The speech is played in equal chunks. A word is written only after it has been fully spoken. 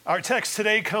Our text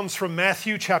today comes from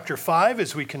Matthew chapter 5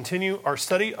 as we continue our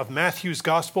study of Matthew's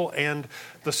Gospel and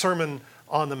the Sermon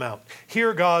on the Mount.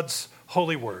 Hear God's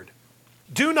holy word.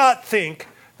 Do not think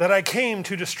that I came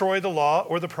to destroy the law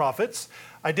or the prophets.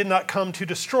 I did not come to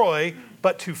destroy,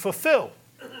 but to fulfill.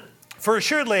 For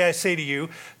assuredly I say to you,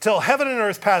 till heaven and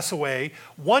earth pass away,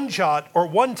 one jot or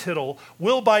one tittle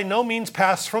will by no means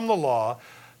pass from the law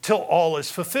till all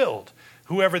is fulfilled.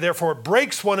 Whoever therefore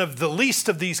breaks one of the least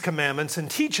of these commandments and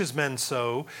teaches men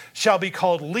so shall be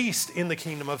called least in the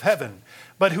kingdom of heaven.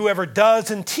 But whoever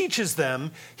does and teaches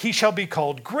them, he shall be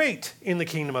called great in the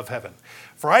kingdom of heaven.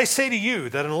 For I say to you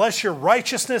that unless your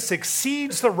righteousness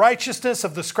exceeds the righteousness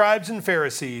of the scribes and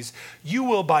Pharisees, you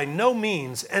will by no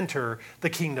means enter the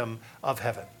kingdom of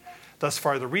heaven. Thus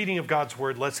far, the reading of God's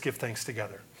word. Let's give thanks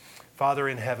together. Father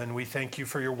in heaven, we thank you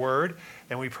for your word,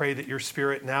 and we pray that your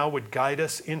Spirit now would guide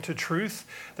us into truth,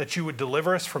 that you would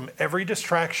deliver us from every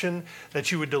distraction,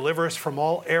 that you would deliver us from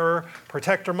all error,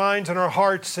 protect our minds and our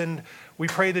hearts, and we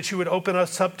pray that you would open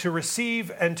us up to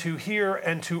receive and to hear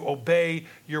and to obey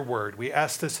your word. We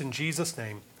ask this in Jesus'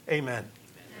 name. Amen.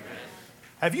 Amen.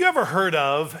 Have you ever heard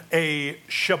of a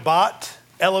Shabbat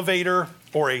elevator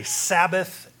or a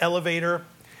Sabbath elevator?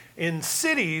 In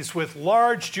cities with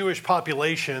large Jewish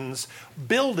populations,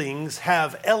 buildings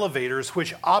have elevators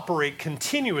which operate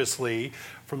continuously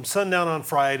from sundown on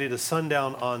Friday to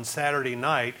sundown on Saturday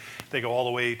night. They go all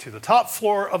the way to the top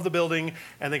floor of the building,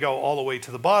 and they go all the way to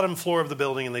the bottom floor of the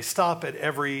building, and they stop at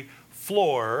every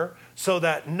floor so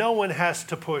that no one has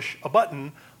to push a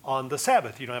button on the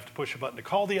Sabbath. You don't have to push a button to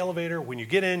call the elevator. When you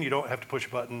get in, you don't have to push a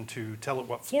button to tell it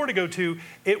what floor to go to.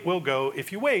 It will go.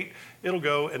 If you wait, it'll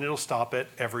go and it'll stop at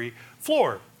every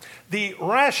floor. The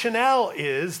rationale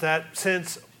is that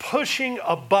since pushing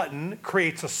a button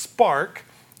creates a spark,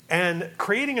 and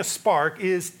creating a spark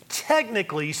is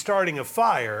technically starting a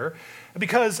fire,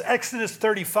 because Exodus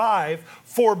 35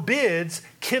 forbids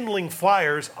kindling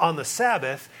fires on the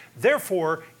Sabbath,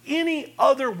 therefore, any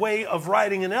other way of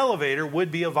riding an elevator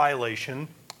would be a violation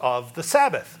of the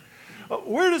Sabbath.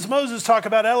 Where does Moses talk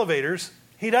about elevators?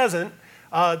 He doesn't.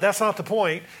 That's not the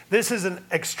point. This is an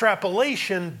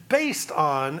extrapolation based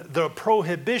on the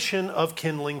prohibition of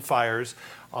kindling fires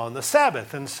on the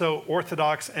Sabbath. And so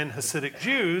Orthodox and Hasidic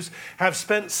Jews have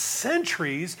spent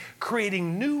centuries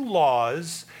creating new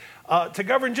laws to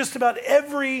govern just about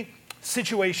every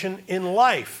situation in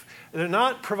life. They're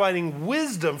not providing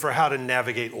wisdom for how to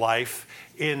navigate life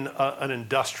in an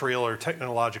industrial or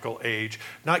technological age,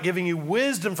 not giving you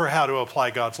wisdom for how to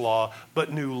apply God's law,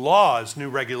 but new laws, new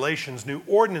regulations, new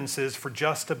ordinances for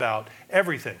just about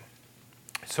everything.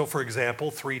 So, for example,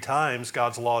 3 times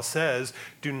God's law says,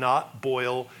 do not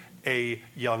boil a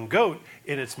young goat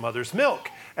in its mother's milk.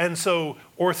 And so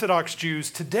Orthodox Jews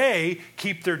today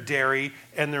keep their dairy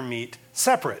and their meat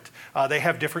separate. They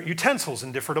have different utensils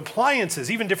and different appliances,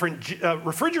 even different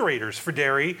refrigerators for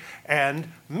dairy and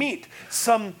meat.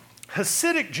 Some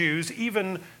Hasidic Jews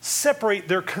even separate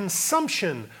their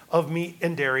consumption of meat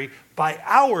and dairy by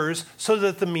hours so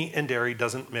that the meat and dairy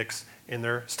doesn't mix in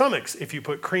their stomachs. If you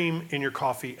put cream in your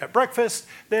coffee at breakfast,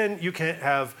 then you can't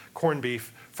have corned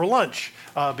beef for lunch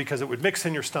because it would mix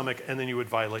in your stomach and then you would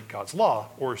violate God's law,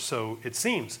 or so it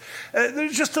seems.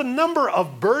 There's just a number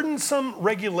of burdensome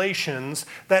regulations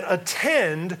that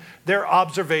attend their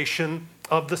observation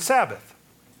of the Sabbath.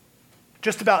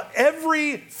 Just about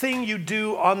everything you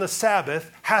do on the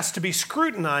Sabbath has to be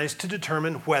scrutinized to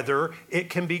determine whether it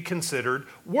can be considered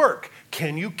work.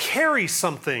 Can you carry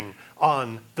something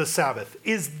on the Sabbath?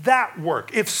 Is that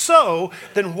work? If so,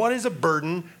 then what is a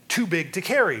burden too big to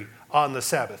carry on the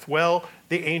Sabbath? Well,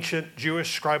 the ancient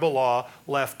Jewish scribal law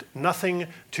left nothing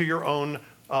to your own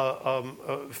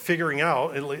figuring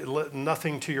out,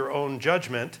 nothing to your own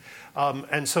judgment.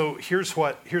 And so here's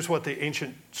what the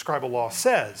ancient scribal law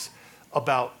says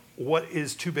about what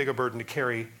is too big a burden to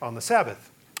carry on the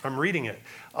Sabbath. I'm reading it.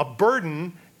 A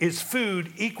burden is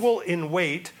food equal in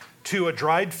weight to a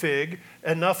dried fig,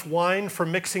 enough wine for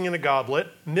mixing in a goblet,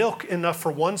 milk enough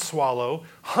for one swallow,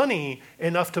 honey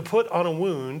enough to put on a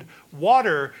wound,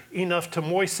 water enough to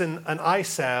moisten an eye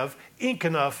salve, ink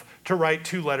enough to write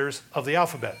 2 letters of the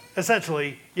alphabet.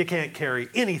 Essentially, you can't carry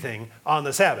anything on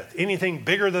the Sabbath. Anything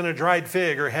bigger than a dried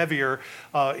fig or heavier,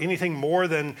 anything more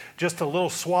than just a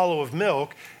little swallow of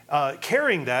milk,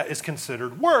 carrying that is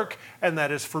considered work, and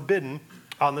that is forbidden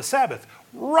on the Sabbath.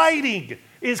 Writing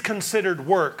is considered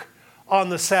work on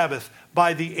the Sabbath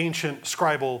by the ancient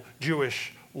scribal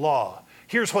Jewish law.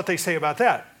 Here's what they say about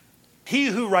that. He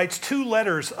who writes 2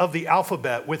 letters of the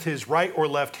alphabet with his right or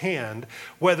left hand,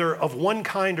 whether of one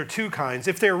kind or 2 kinds,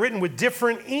 if they are written with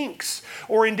different inks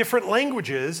or in different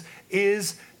languages,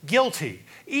 is guilty.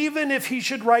 even if he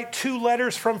should write 2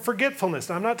 letters from forgetfulness.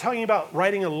 Now, I'm not talking about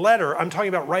writing a letter. I'm talking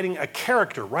about writing a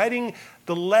character, writing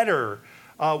the letter,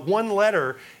 1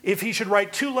 letter. If he should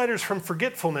write 2 letters from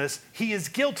forgetfulness, he is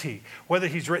guilty, whether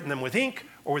he's written them with ink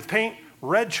or with paint,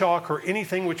 red chalk, or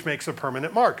anything which makes a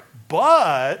permanent mark.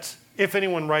 But if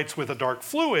anyone writes with a dark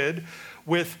fluid,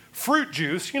 with fruit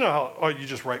juice, you know how you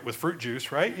just write with fruit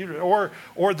juice, right?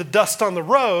 Or the dust on the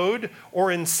road,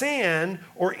 or in sand,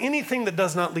 or anything that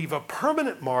does not leave a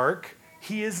permanent mark,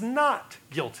 he is not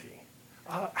guilty.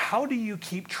 How do you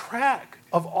keep track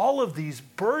of all of these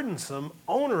burdensome,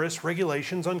 onerous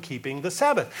regulations on keeping the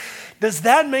Sabbath? Does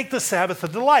that make the Sabbath a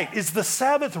delight? Is the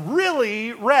Sabbath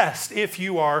really rest if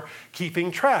you are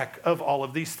keeping track of all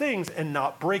of these things and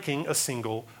not breaking a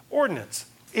single ordinance?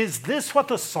 Is this what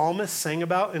the psalmist sang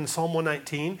about in Psalm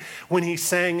 119 when he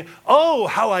sang, "Oh,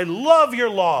 how I love your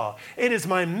law. It is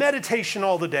my meditation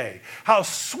all the day. How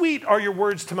sweet are your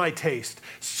words to my taste,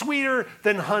 sweeter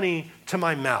than honey to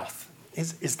my mouth."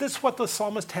 Is this what the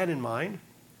psalmist had in mind?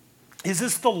 Is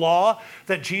this the law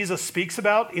that Jesus speaks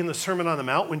about in the Sermon on the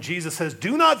Mount when Jesus says,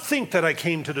 "Do not think that I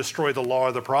came to destroy the law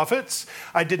or the prophets.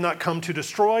 I did not come to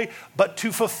destroy, but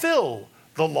to fulfill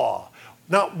the law.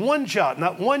 Not one jot,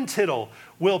 not one tittle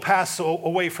will pass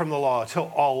away from the law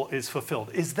till all is fulfilled."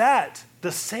 Is that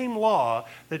the same law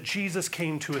that Jesus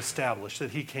came to establish,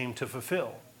 that he came to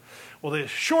fulfill? Well, the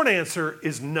short answer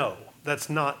is no.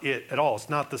 That's not it at all. It's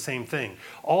not the same thing.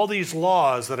 All these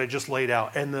laws that I just laid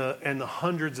out and the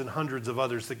hundreds and hundreds of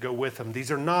others that go with them, these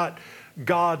are not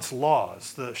God's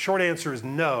laws. The short answer is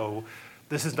no,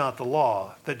 this is not the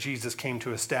law that Jesus came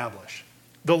to establish.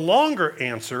 The longer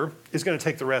answer is going to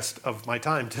take the rest of my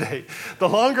time today. The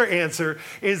longer answer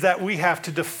is that we have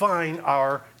to define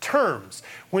our terms.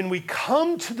 When we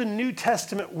come to the New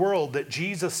Testament world that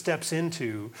Jesus steps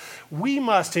into, we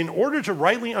must, in order to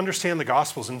rightly understand the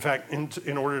Gospels, in fact,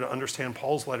 in order to understand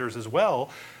Paul's letters as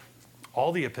well,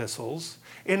 all the epistles,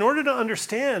 in order to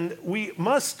understand, we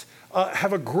must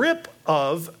have a grip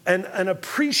of an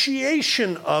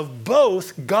appreciation of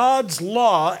both God's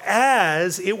law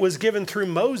as it was given through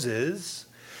Moses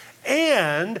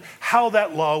and how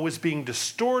that law was being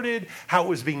distorted, how it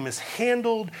was being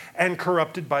mishandled and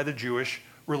corrupted by the Jewish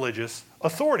religious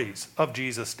authorities of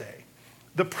Jesus' day.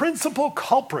 The principal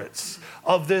culprits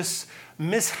of this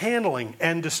mishandling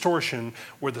and distortion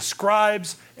were the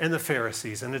scribes and the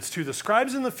Pharisees. And it's to the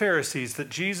scribes and the Pharisees that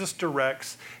Jesus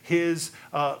directs his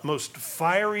most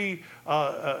fiery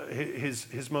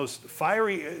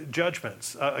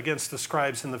judgments against the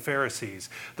scribes and the Pharisees.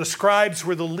 The scribes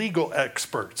were the legal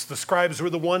experts. The scribes were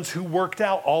the ones who worked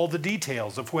out all the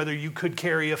details of whether you could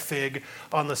carry a fig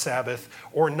on the Sabbath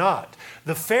or not.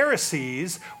 The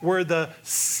Pharisees were the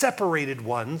separated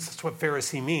ones. That's what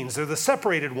Pharisee means. They're the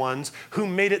separated ones who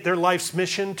made it their life's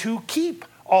mission to keep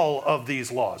all of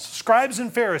these laws. Scribes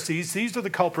and Pharisees, these are the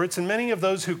culprits, and many of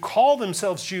those who call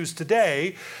themselves Jews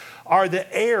today are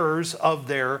the heirs of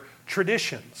their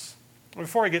traditions.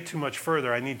 Before I get too much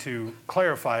further, I need to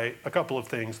clarify a couple of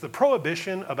things. The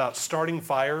prohibition about starting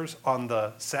fires on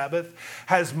the Sabbath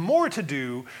has more to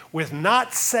do with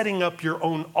not setting up your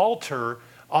own altar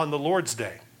on the Lord's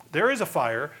Day. There is a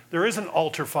fire, there is an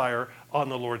altar fire on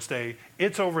the Lord's Day.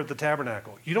 It's over at the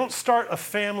tabernacle. You don't start a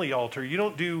family altar. You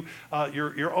don't do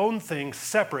your own thing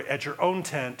separate at your own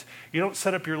tent. You don't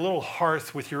set up your little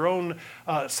hearth with your own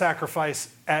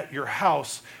sacrifice at your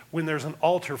house when there's an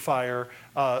altar fire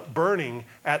burning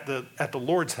at the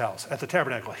Lord's house, at the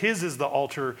tabernacle. His is the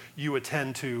altar you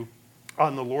attend to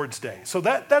on the Lord's Day. So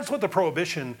that's what the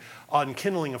prohibition on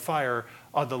kindling a fire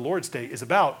on the Lord's Day is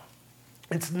about.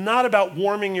 It's not about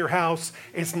warming your house.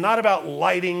 It's not about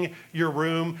lighting your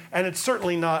room. And it's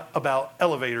certainly not about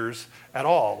elevators at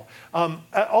all.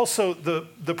 Also,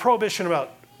 the prohibition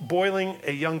about boiling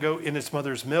a young goat in its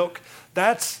mother's milk,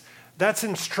 that's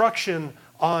instruction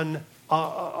on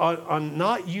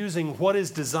not using what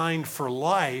is designed for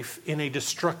life in a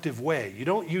destructive way. You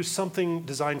don't use something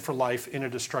designed for life in a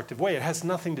destructive way. It has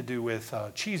nothing to do with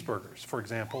cheeseburgers, for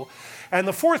example. And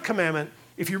the fourth commandment,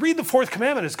 if you read the fourth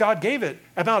commandment as God gave it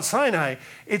at Mount Sinai,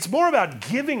 it's more about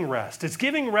giving rest. It's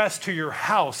giving rest to your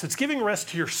house. It's giving rest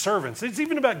to your servants. It's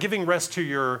even about giving rest to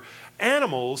your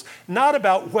animals, not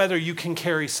about whether you can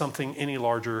carry something any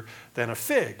larger than a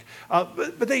fig.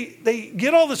 But they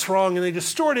get all this wrong and they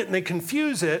distort it and they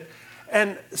confuse it.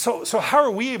 And so how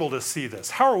are we able to see this?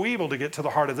 How are we able to get to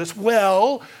the heart of this?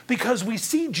 Well, because we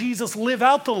see Jesus live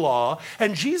out the law,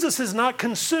 and Jesus is not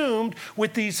consumed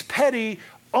with these petty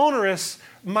onerous,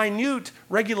 minute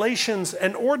regulations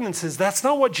and ordinances. That's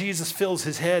not what Jesus fills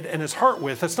his head and his heart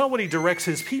with. That's not what he directs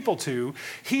his people to.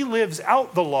 He lives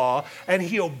out the law and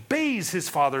he obeys his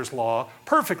Father's law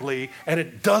perfectly, and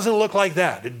it doesn't look like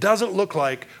that. It doesn't look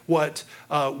like what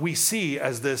we see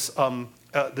as this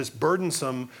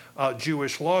burdensome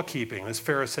Jewish law keeping, this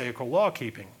Pharisaical law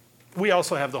keeping. We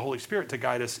also have the Holy Spirit to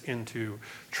guide us into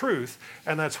truth,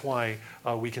 and that's why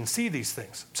we can see these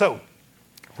things. So,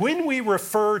 when we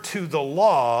refer to the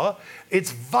law,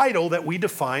 it's vital that we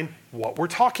define what we're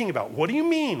talking about. What do you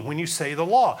mean when you say the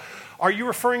law? Are you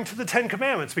referring to the Ten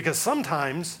Commandments? Because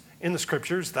sometimes in the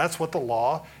scriptures, that's what the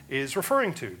law is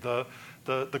referring to,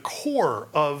 the core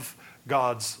of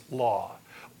God's law.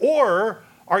 Or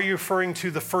are you referring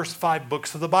to the first 5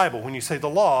 books of the Bible? When you say the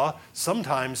law,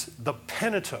 sometimes the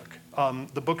Pentateuch,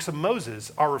 the books of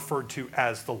Moses, are referred to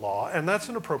as the law, and that's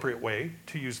an appropriate way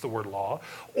to use the word law.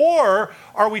 Or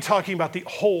are we talking about the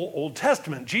whole Old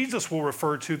Testament? Jesus will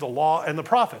refer to the law and the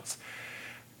prophets,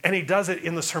 and he does it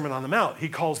in the Sermon on the Mount. He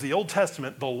calls the Old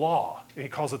Testament the law, and he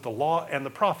calls it the law and the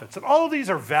prophets. And all of these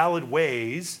are valid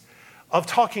ways of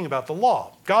talking about the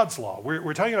law, God's law.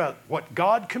 We're talking about what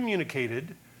God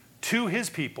communicated to his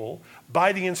people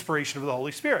by the inspiration of the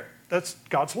Holy Spirit. That's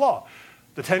God's law.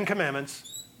 The Ten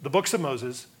Commandments, the books of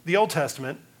Moses, the Old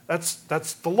Testament, that's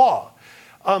the law.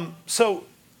 So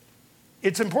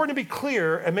it's important to be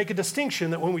clear and make a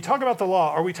distinction that when we talk about the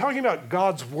law, are we talking about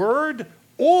God's word,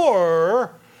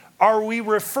 or are we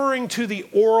referring to the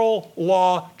oral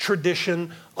law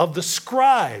tradition of the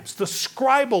scribes, the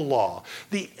scribal law,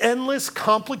 the endless,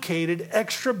 complicated,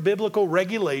 extra-biblical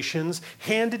regulations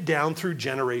handed down through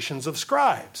generations of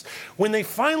scribes? When they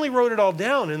finally wrote it all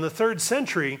down in the 3rd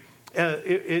century,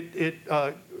 it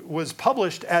was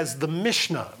published as the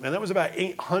Mishnah, and that was about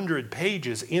 800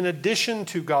 pages. In addition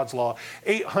to God's law,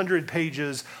 800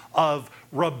 pages of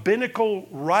rabbinical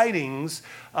writings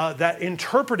that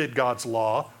interpreted God's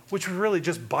law, which was really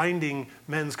just binding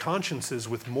men's consciences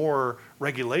with more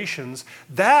regulations.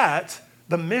 That,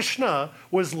 the Mishnah,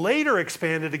 was later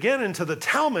expanded again into the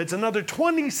Talmuds, another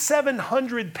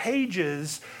 2,700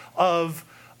 pages of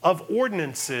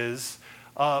ordinances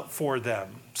for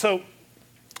them. So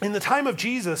in the time of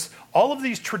Jesus, all of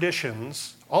these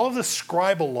traditions, all of the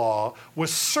scribal law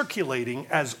was circulating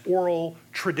as oral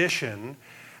tradition.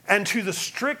 And to the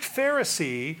strict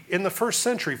Pharisee in the 1st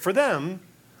century, for them,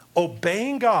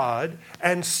 obeying God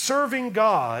and serving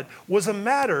God was a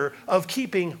matter of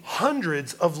keeping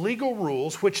hundreds of legal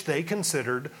rules which they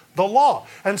considered the law.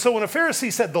 And so when a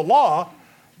Pharisee said the law,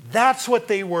 that's what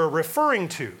they were referring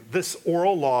to, this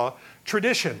oral law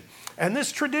tradition. And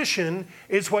this tradition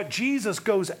is what Jesus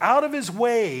goes out of his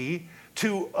way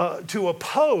to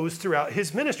oppose throughout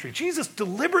his ministry. Jesus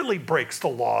deliberately breaks the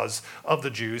laws of the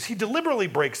Jews. He deliberately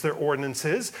breaks their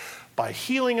ordinances by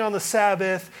healing on the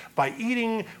Sabbath, by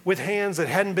eating with hands that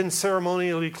hadn't been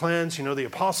ceremonially cleansed. You know, the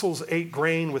apostles ate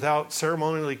grain without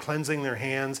ceremonially cleansing their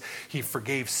hands. He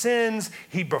forgave sins.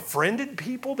 He befriended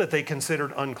people that they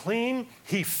considered unclean.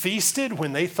 He feasted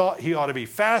when they thought he ought to be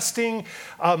fasting.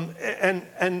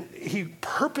 And he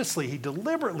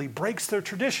deliberately breaks their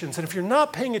traditions. And if you're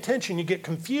not paying attention, you get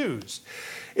confused.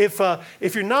 If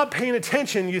you're not paying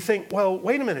attention, you think, well,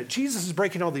 wait a minute, Jesus is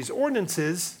breaking all these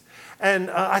ordinances,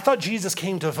 and I thought Jesus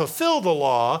came to fulfill the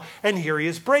law, and here he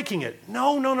is breaking it.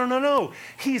 No.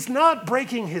 He's not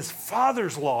breaking his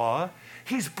Father's law.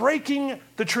 He's breaking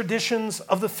the traditions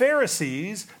of the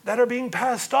Pharisees that are being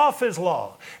passed off as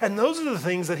law. And those are the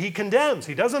things that he condemns.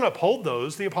 He doesn't uphold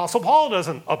those. The Apostle Paul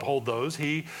doesn't uphold those.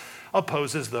 He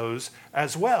opposes those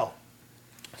as well.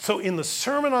 So in the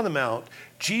Sermon on the Mount,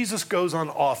 Jesus goes on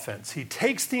offense. He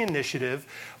takes the initiative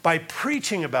by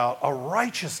preaching about a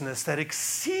righteousness that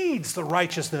exceeds the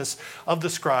righteousness of the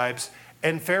scribes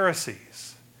and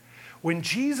Pharisees. When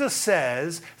Jesus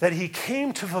says that he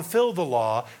came to fulfill the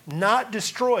law, not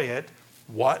destroy it,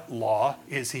 what law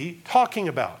is he talking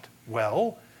about?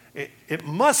 Well, it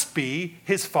must be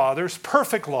his Father's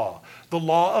perfect law, the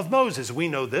law of Moses. We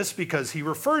know this because he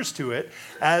refers to it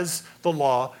as the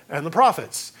law and the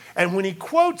prophets. And when he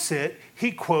quotes it,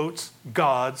 he quotes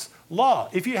God's law.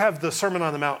 If you have the Sermon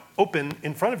on the Mount open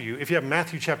in front of you, if you have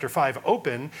Matthew chapter 5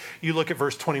 open, you look at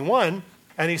verse 21,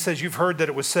 and he says, "You've heard that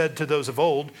it was said to those of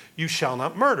old, 'You shall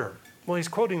not murder.'" Well, he's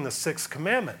quoting the 6th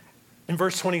commandment. In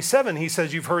verse 27, he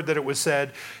says, "You've heard that it was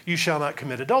said, 'You shall not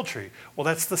commit adultery.'" Well,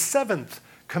 that's the 7th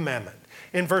commandment.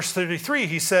 In verse 33,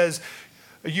 he says,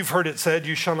 "You've heard it said,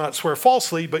 'You shall not swear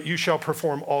falsely, but you shall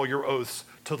perform all your oaths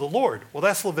to the Lord.'" Well,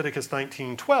 that's Leviticus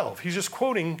 19:12. He's just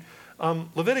quoting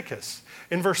Leviticus.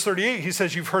 In verse 38, he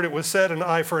says, "You've heard it was said, 'An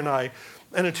eye for an eye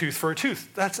and a tooth for a tooth.'"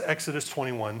 That's Exodus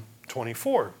 21:20.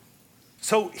 24.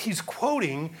 So he's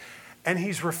quoting and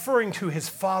he's referring to his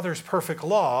Father's perfect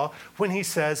law when he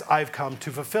says, I've come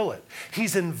to fulfill it.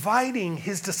 He's inviting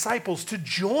his disciples to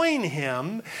join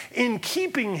him in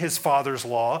keeping his Father's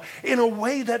law in a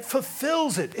way that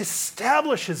fulfills it,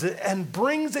 establishes it, and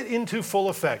brings it into full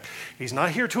effect. He's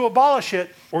not here to abolish it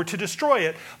or to destroy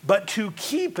it, but to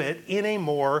keep it in a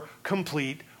more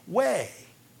complete way.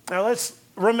 Now let's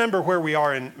remember where we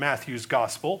are in Matthew's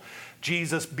gospel.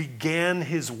 Jesus began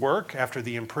his work after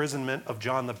the imprisonment of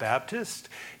John the Baptist.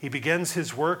 He begins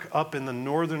his work up in the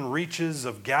northern reaches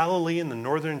of Galilee, in the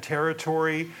northern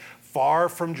territory, far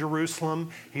from Jerusalem.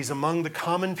 He's among the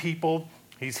common people.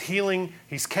 He's healing.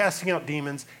 He's casting out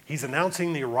demons. He's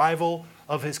announcing the arrival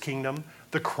of his kingdom.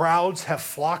 The crowds have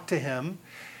flocked to him.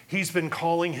 He's been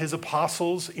calling his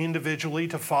apostles individually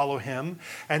to follow him.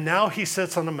 And now he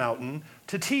sits on a mountain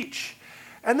to teach.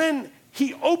 And then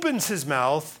he opens his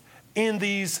mouth in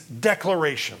these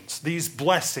declarations, these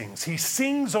blessings. He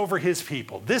sings over his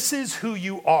people. This is who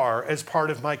you are as part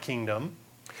of my kingdom.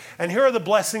 And here are the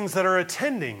blessings that are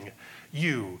attending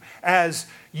you as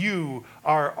you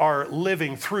are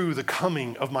living through the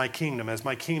coming of my kingdom, as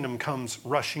my kingdom comes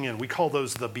rushing in. We call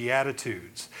those the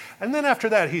Beatitudes. And then after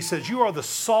that, he says, you are the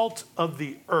salt of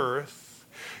the earth.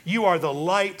 You are the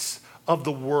lights of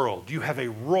the world. You have a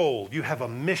role, you have a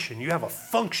mission, you have a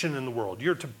function in the world.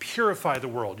 You're to purify the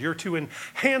world. You're to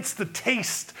enhance the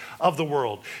taste of the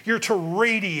world. You're to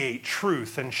radiate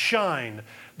truth and shine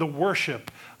the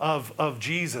worship of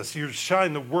Jesus. You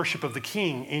shine the worship of the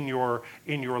King in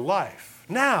your life.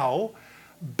 Now,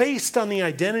 based on the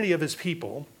identity of his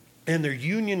people and their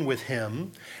union with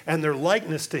him and their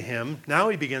likeness to him, now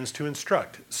he begins to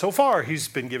instruct. So far, he's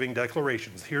been giving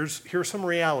declarations. Here's some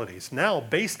realities. Now,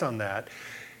 based on that,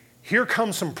 here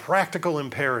comes some practical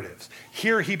imperatives.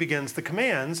 Here he begins the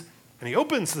commands, and he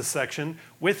opens this section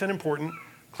with an important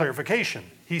clarification.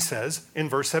 He says in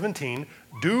verse 17,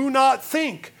 do not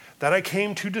think that I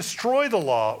came to destroy the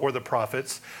law or the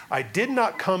prophets. I did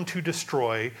not come to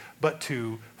destroy, but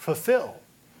to fulfill.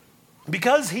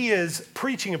 Because he is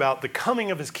preaching about the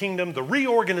coming of his kingdom, the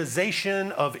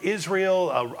reorganization of Israel,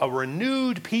 a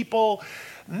renewed people,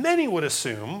 many would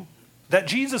assume that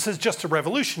Jesus is just a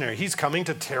revolutionary. He's coming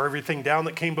to tear everything down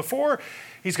that came before.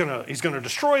 He's going to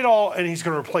destroy it all, and he's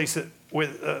going to replace it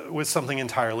with something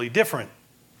entirely different.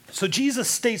 So Jesus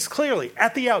states clearly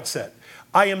at the outset,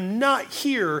 I am not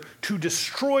here to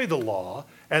destroy the law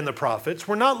and the prophets.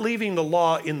 We're not leaving the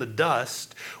law in the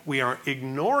dust. We aren't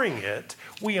ignoring it.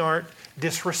 We aren't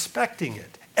disrespecting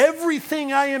it.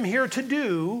 Everything I am here to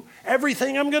do,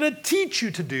 everything I'm going to teach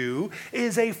you to do,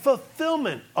 is a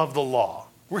fulfillment of the law.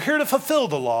 We're here to fulfill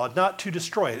the law, not to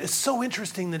destroy it. It's so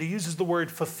interesting that he uses the word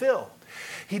fulfill.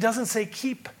 He doesn't say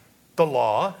keep the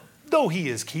law, though he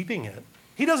is keeping it.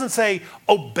 He doesn't say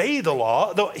obey the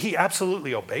law, though he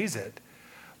absolutely obeys it.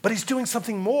 But he's doing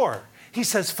something more. He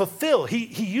says fulfill. He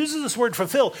uses this word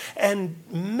fulfill, and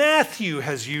Matthew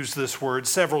has used this word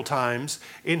several times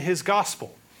in his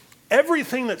gospel. Every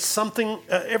time that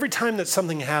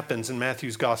something happens in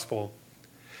Matthew's gospel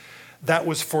that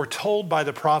was foretold by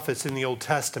the prophets in the Old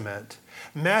Testament,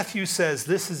 Matthew says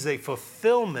this is a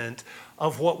fulfillment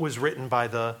of what was written by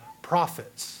the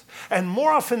prophets. And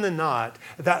more often than not,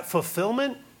 that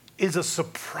fulfillment is a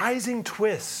surprising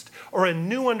twist or a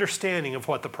new understanding of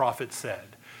what the prophet said.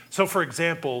 So, for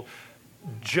example,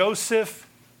 Joseph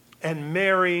and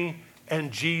Mary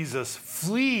and Jesus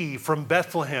flee from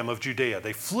Bethlehem of Judea.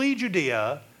 They flee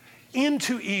Judea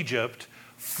into Egypt,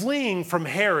 fleeing from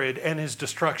Herod and his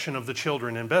destruction of the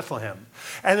children in Bethlehem.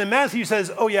 And then Matthew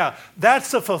says, oh yeah,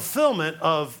 that's the fulfillment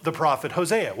of the prophet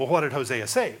Hosea. Well, what did Hosea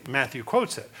say? Matthew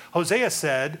quotes it. Hosea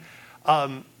said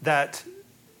that,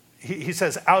 he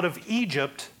says, out of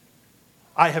Egypt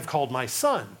I have called my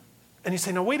son. And you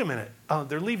say, no, wait a minute.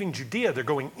 They're leaving Judea. They're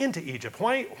going into Egypt.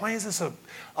 Why is this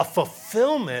a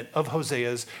fulfillment of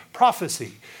Hosea's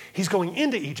prophecy? He's going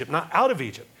into Egypt, not out of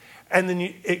Egypt. And then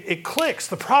it clicks.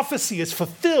 The prophecy is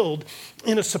fulfilled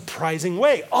in a surprising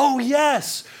way. Oh,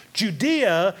 yes,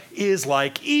 Judea is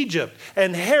like Egypt,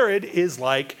 and Herod is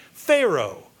like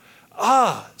Pharaoh.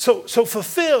 So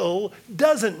fulfill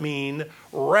doesn't mean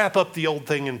wrap up the old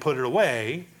thing and put it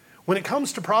away. When it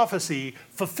comes to prophecy,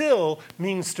 fulfill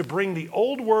means to bring the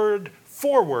old word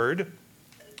forward,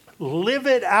 live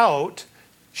it out,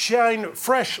 shine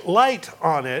fresh light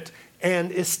on it,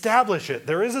 and establish it.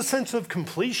 There is a sense of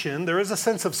completion. There is a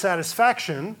sense of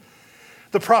satisfaction.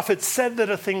 The prophet said that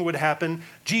a thing would happen.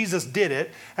 Jesus did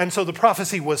it. And so the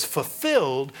prophecy was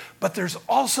fulfilled. But there's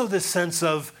also this sense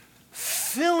of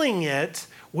filling it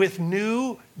with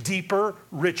new, deeper,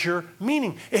 richer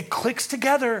meaning. It clicks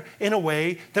together in a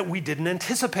way that we didn't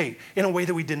anticipate, in a way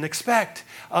that we didn't expect.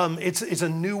 It's a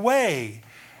new way,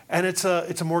 and it's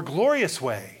a more glorious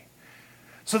way.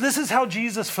 So this is how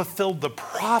Jesus fulfilled the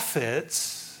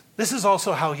prophets. This is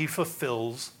also how he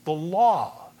fulfills the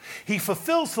law. He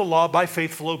fulfills the law by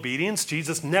faithful obedience.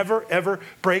 Jesus never, ever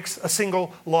breaks a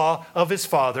single law of his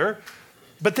Father.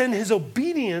 But then his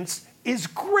obedience is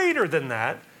greater than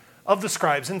that of the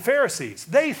scribes and Pharisees.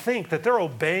 They think that they're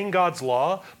obeying God's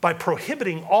law by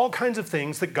prohibiting all kinds of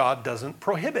things that God doesn't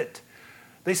prohibit.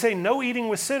 They say no eating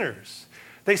with sinners.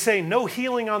 They say no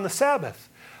healing on the Sabbath.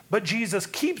 But Jesus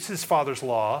keeps his Father's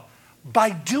law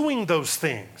by doing those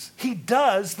things. He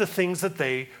does the things that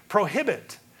they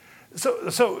prohibit.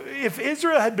 So if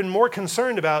Israel had been more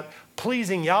concerned about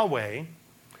pleasing Yahweh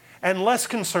and less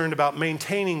concerned about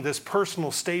maintaining this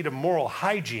personal state of moral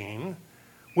hygiene,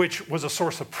 which was a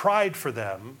source of pride for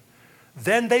them,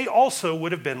 then they also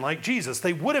would have been like Jesus.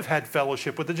 They would have had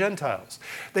fellowship with the Gentiles.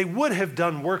 They would have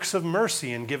done works of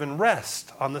mercy and given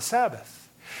rest on the Sabbath.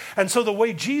 And so the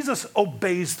way Jesus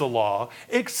obeys the law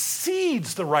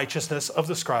exceeds the righteousness of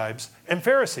the scribes and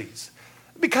Pharisees.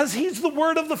 Because he's the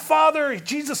word of the Father.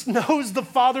 Jesus knows the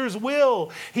Father's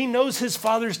will. He knows his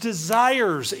Father's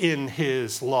desires in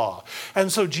his law.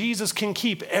 And so Jesus can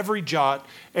keep every jot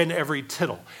and every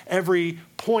tittle, every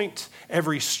point,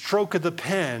 every stroke of the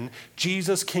pen.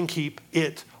 Jesus can keep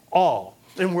it all.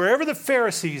 And wherever the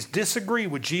Pharisees disagree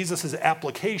with Jesus'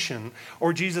 application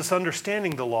or Jesus'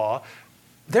 understanding the law,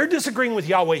 they're disagreeing with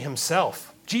Yahweh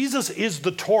himself. Jesus is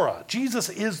the Torah. Jesus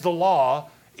is the law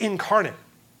incarnate.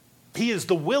 He is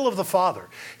the will of the Father.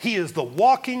 He is the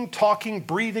walking, talking,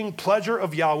 breathing pleasure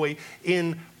of Yahweh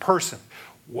in person.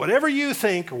 Whatever you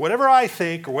think, or whatever I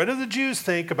think, or whatever the Jews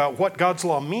think about what God's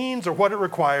law means or what it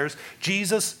requires,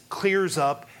 Jesus clears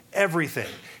up everything.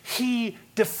 He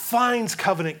defines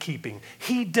covenant keeping.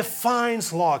 He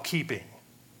defines law keeping,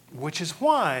 which is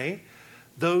why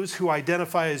those who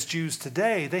identify as Jews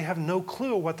today, they have no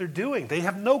clue what they're doing. They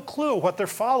have no clue what they're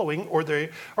following or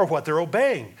what they're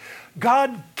obeying.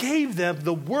 God gave them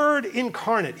the Word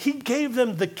incarnate. He gave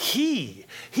them the key.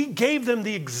 He gave them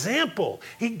the example.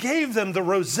 He gave them the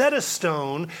Rosetta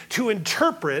Stone to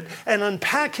interpret and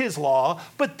unpack his law,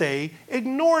 but they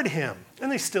ignored him,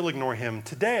 and they still ignore him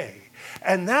today.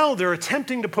 And now they're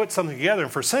attempting to put something together,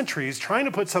 and for centuries, trying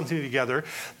to put something together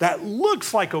that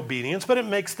looks like obedience, but it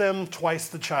makes them twice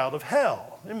the child of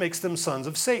hell. It makes them sons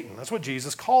of Satan. That's what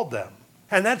Jesus called them.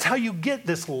 And that's how you get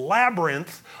this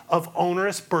labyrinth of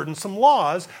onerous, burdensome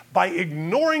laws, by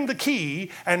ignoring the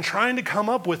key and trying to come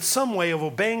up with some way of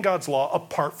obeying God's law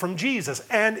apart from Jesus.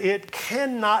 And it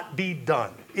cannot be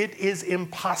done. It is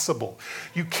impossible.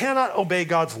 You cannot obey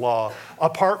God's law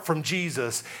apart from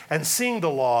Jesus and seeing the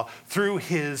law through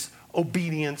his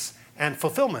obedience and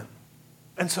fulfillment.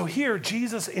 And so here,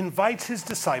 Jesus invites his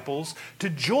disciples to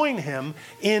join him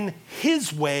in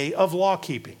his way of law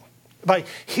keeping by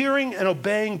hearing and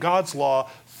obeying God's law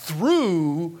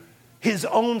through his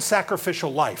own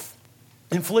sacrificial life.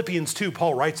 In Philippians 2,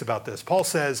 Paul writes about this. Paul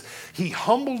says, he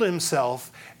humbled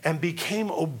himself and became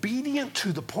obedient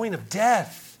to the point of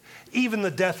death, even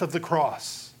the death of the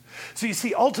cross. So you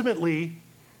see, ultimately,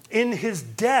 in his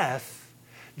death,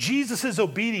 Jesus'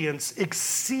 obedience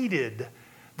exceeded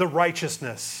the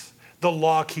righteousness, the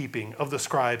law-keeping of the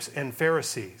scribes and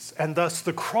Pharisees. And thus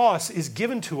the cross is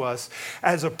given to us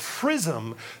as a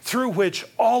prism through which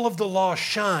all of the law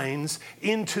shines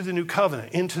into the new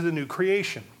covenant, into the new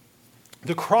creation.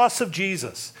 The cross of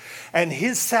Jesus and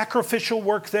his sacrificial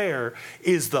work there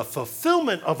is the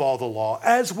fulfillment of all the law,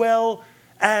 as well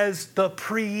as the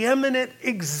preeminent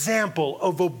example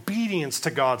of obedience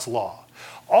to God's law.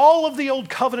 All of the old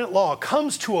covenant law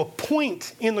comes to a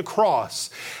point in the cross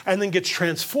and then gets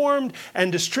transformed and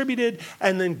distributed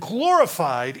and then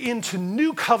glorified into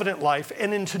new covenant life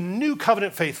and into new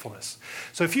covenant faithfulness.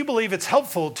 So if you believe it's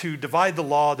helpful to divide the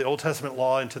law, the Old Testament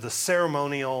law, into the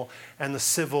ceremonial and the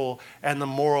civil and the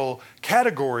moral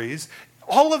categories,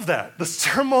 all of that, the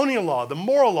ceremonial law, the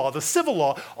moral law, the civil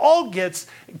law, all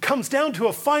comes down to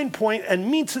a fine point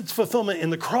and meets its fulfillment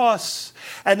in the cross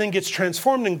and then gets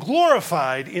transformed and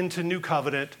glorified into new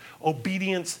covenant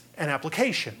obedience and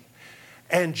application.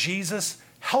 And Jesus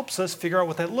helps us figure out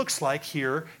what that looks like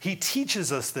here. He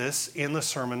teaches us this in the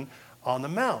Sermon on the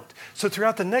Mount. So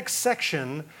throughout the next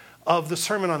section of the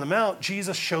Sermon on the Mount,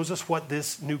 Jesus shows us what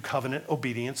this new covenant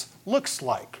obedience looks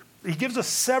like. He gives us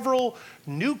several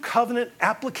new covenant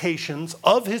applications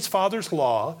of his Father's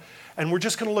law, and we're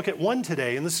just going to look at one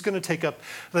today, and this is going to take up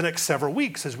the next several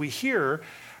weeks as we hear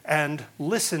and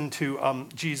listen to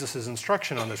Jesus'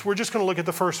 instruction on this. We're just going to look at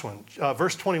the first one,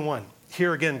 verse 21.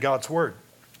 Here again, God's word.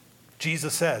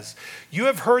 Jesus says, "You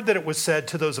have heard that it was said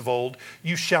to those of old,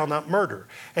 'You shall not murder,'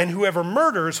 and whoever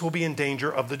murders will be in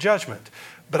danger of the judgment.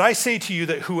 But I say to you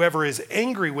that whoever is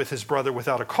angry with his brother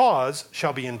without a cause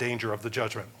shall be in danger of the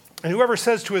judgment. And whoever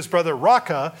says to his brother,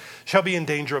 'Raca,' shall be in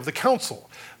danger of the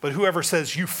council. But whoever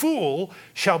says, 'You fool,'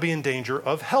 shall be in danger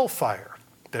of hellfire.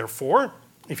 Therefore,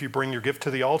 if you bring your gift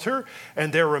to the altar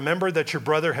and there remember that your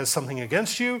brother has something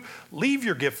against you, leave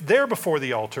your gift there before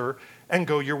the altar and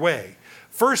go your way.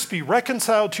 First be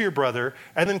reconciled to your brother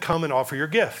and then come and offer your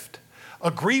gift.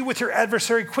 Agree with your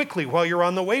adversary quickly while you're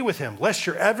on the way with him, lest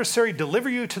your adversary deliver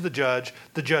you to the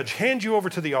judge hand you over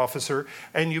to the officer,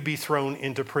 and you be thrown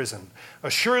into prison.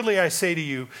 Assuredly, I say to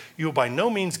you, you will by no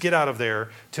means get out of there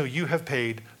till you have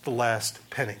paid the last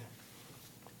penny."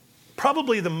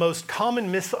 Probably the most common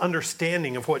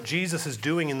misunderstanding of what Jesus is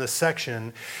doing in this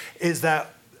section is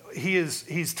that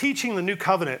he's teaching the new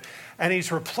covenant, and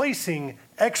he's replacing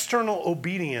external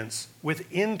obedience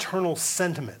with internal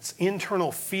sentiments,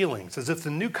 internal feelings, as if the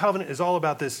new covenant is all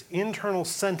about this internal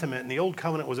sentiment and the old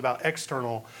covenant was about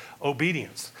external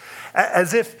obedience.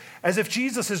 As if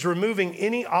Jesus is removing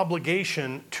any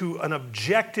obligation to an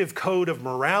objective code of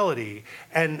morality,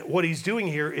 and what he's doing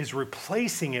here is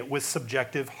replacing it with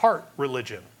subjective heart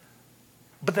religion.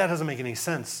 But that doesn't make any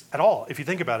sense at all if you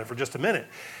think about it for just a minute.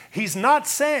 He's not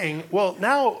saying, well,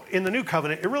 now in the new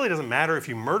covenant, it really doesn't matter if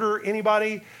you murder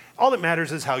anybody. All that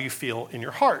matters is how you feel in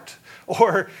your heart.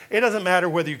 Or it doesn't matter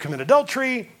whether you commit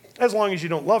adultery. As long as you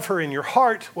don't love her in your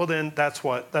heart, well, then that's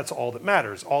all that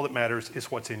matters. All that matters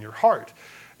is what's in your heart.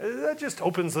 That just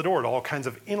opens the door to all kinds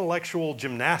of intellectual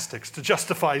gymnastics to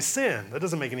justify sin. That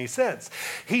doesn't make any sense.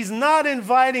 He's not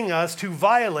inviting us to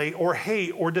violate or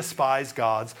hate or despise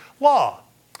God's law.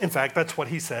 In fact, that's what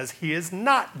he says he is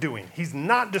not doing. He's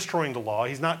not destroying the law.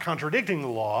 He's not contradicting the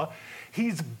law.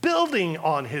 He's building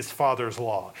on his Father's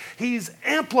law. He's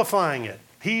amplifying it.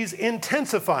 He's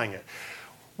intensifying it.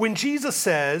 When Jesus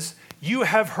says, "You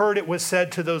have heard it was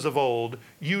said to those of old,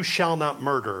 'You shall not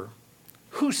murder,'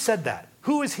 who said that?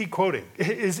 Who is he quoting?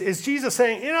 Is Jesus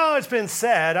saying, it's been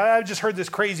said, I've just heard this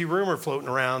crazy rumor floating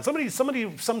around.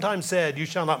 Somebody sometimes said, 'You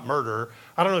shall not murder.'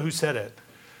 I don't know who said it.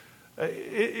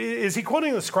 Is he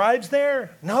quoting the scribes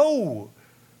there? No.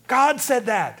 God said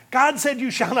that. God said, 'You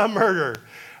shall not murder.'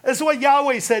 This is what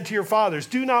Yahweh said to your fathers,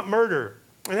 'Do not murder.'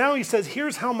 And now he says,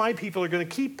 here's how my people are going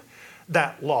to keep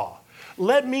that law.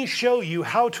 Let me show you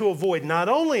how to avoid not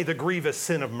only the grievous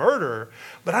sin of murder,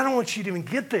 but I don't want you to even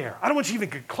get there. I don't want you to even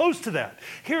get close to that.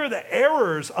 Here are the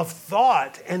errors of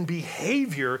thought and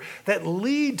behavior that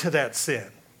lead to that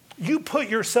sin. You put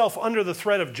yourself under the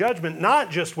threat of judgment, not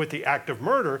just with the act of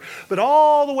murder, but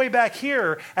all the way back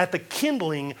here at the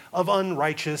kindling of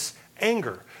unrighteous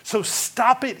anger. So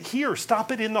stop it here.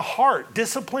 Stop it in the heart.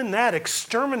 Discipline that.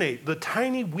 Exterminate the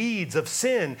tiny weeds of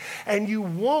sin, and you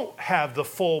won't have the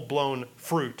full-blown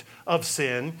fruit of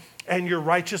sin, and your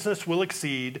righteousness will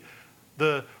exceed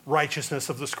the righteousness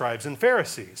of the scribes and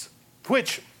Pharisees.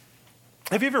 Which,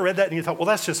 have you ever read that and you thought, well,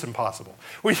 that's just impossible?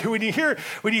 When you hear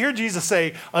Jesus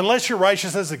say, unless your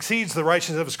righteousness exceeds the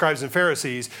righteousness of the scribes and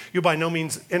Pharisees, you'll by no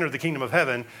means enter the kingdom of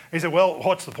heaven. He said, well,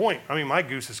 what's the point? My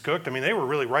goose is cooked. They were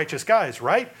really righteous guys,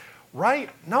 right? Right?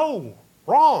 No,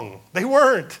 wrong. They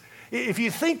weren't. If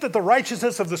you think that the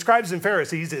righteousness of the scribes and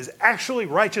Pharisees is actually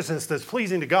righteousness that's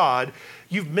pleasing to God,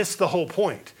 you've missed the whole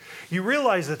point. You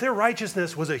realize that their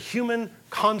righteousness was a human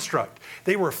construct.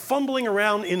 They were fumbling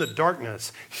around in the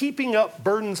darkness, heaping up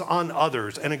burdens on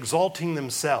others and exalting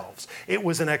themselves. It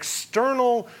was an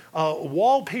external,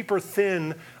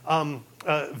 wallpaper-thin,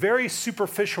 very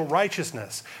superficial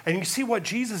righteousness. And you see what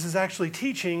Jesus is actually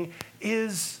teaching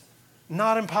is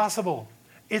not impossible.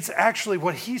 It's actually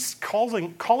what he's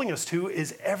calling us to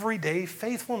is everyday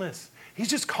faithfulness. He's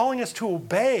just calling us to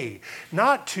obey,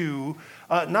 not to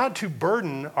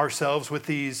burden ourselves with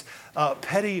these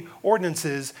petty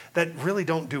ordinances that really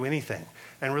don't do anything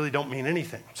and really don't mean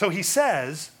anything. So he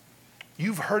says,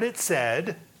 you've heard it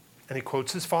said, and he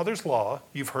quotes his Father's law,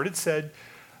 you've heard it said,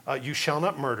 you shall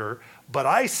not murder, but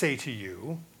I say to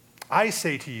you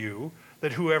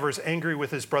that whoever is angry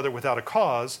with his brother without a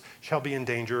cause shall be in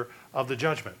danger of the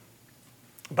judgment.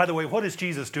 By the way, what is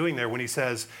Jesus doing there when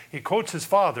he quotes his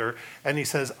Father and he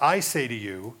says, I say to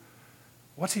you,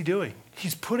 what's he doing?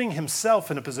 He's putting himself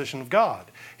in a position of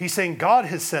God. He's saying, God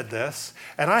has said this,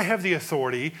 and I have the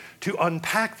authority to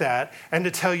unpack that and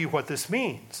to tell you what this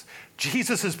means.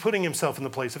 Jesus is putting himself in the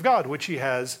place of God, which he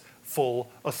has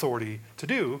full authority to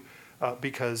do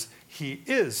because he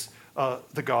is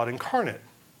the God incarnate.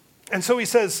 And so he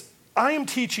says, I am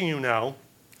teaching you now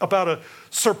about a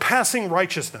surpassing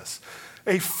righteousness,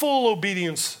 a full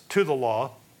obedience to the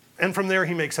law, and from there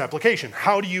he makes application.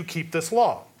 How do you keep this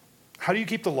law? How do you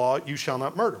keep the law, you shall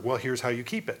not murder? Well, here's how you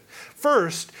keep it.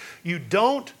 First, you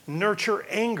don't nurture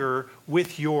anger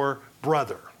with your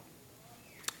brother.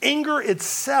 Anger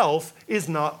itself is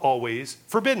not always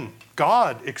forbidden.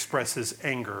 God expresses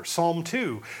anger. Psalm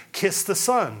 2, kiss the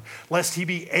Son, lest he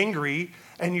be angry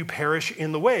and you perish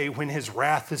in the way when his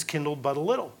wrath is kindled but a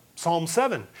little. Psalm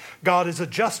 7, God is a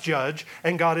just judge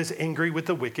and God is angry with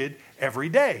the wicked every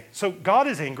day. So God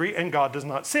is angry and God does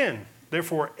not sin.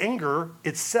 Therefore, anger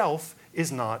itself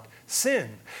is not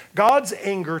sin. God's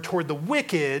anger toward the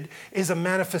wicked is a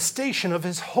manifestation of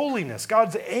his holiness.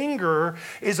 God's anger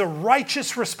is a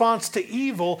righteous response to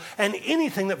evil and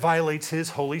anything that violates his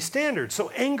holy standards. So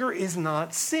anger is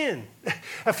not sin.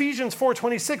 Ephesians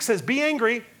 4:26 says, be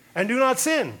angry and do not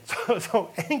sin.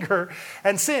 So anger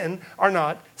and sin are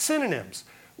not synonyms.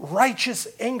 Righteous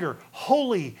anger,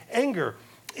 holy anger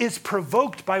is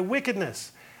provoked by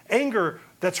wickedness. Anger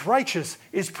that's righteous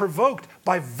is provoked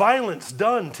by violence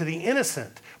done to the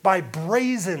innocent, by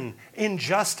brazen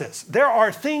injustice. There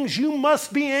are things you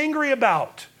must be angry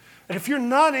about. And if you're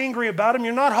not angry about them,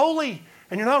 you're not holy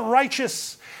and you're not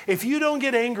righteous. If you don't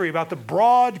get angry about the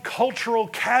broad, cultural,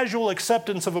 casual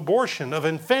acceptance of abortion, of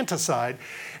infanticide,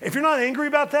 if you're not angry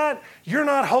about that, you're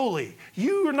not holy.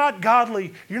 You are not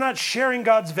godly. You're not sharing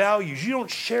God's values. You don't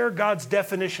share God's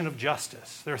definition of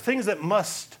justice. There are things that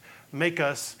must make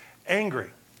us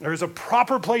angry. There is a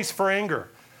proper place for anger,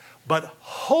 but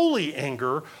holy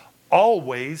anger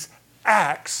always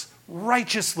acts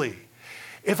righteously.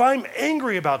 If I'm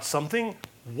angry about something,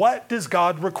 what does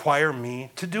God require me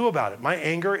to do about it? My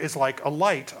anger is like a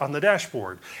light on the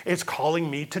dashboard. It's calling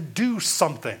me to do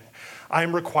something.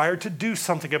 I'm required to do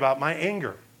something about my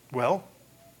anger. Well,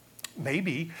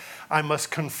 maybe I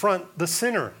must confront the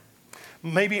sinner.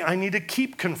 Maybe I need to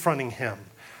keep confronting him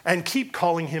and keep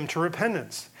calling him to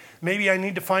repentance. Maybe I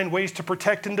need to find ways to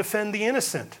protect and defend the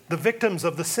innocent, the victims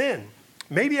of the sin.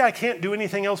 Maybe I can't do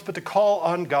anything else but to call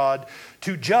on God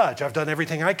to judge. I've done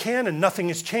everything I can and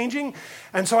nothing is changing.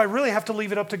 And so I really have to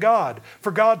leave it up to God,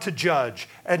 for God to judge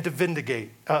and to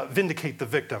vindicate the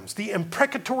victims. The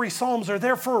imprecatory Psalms are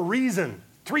there for a reason.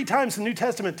 3 times the New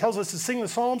Testament tells us to sing the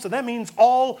Psalms, and that means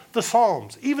all the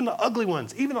Psalms, even the ugly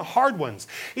ones, even the hard ones,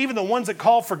 even the ones that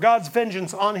call for God's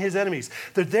vengeance on his enemies.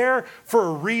 They're there for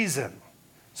a reason.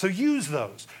 So use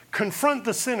those. Confront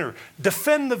the sinner.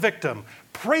 Defend the victim.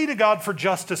 Pray to God for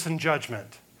justice and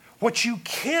judgment. What you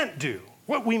can't do,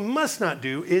 what we must not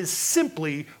do, is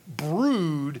simply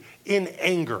brood in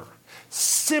anger,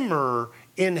 simmer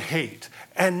in hate,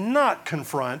 and not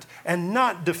confront, and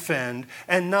not defend,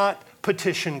 and not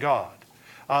petition God.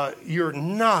 You're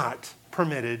not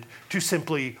permitted to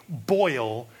simply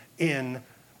boil in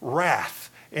wrath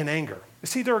and anger. You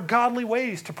see, there are godly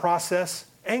ways to process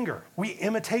anger. We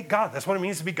imitate God. That's what it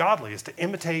means to be godly, is to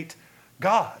imitate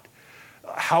God.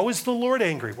 How is the Lord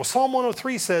angry? Well, Psalm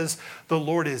 103 says the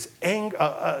Lord is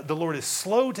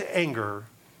slow to anger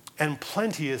and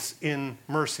plenteous in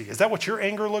mercy. Is that what your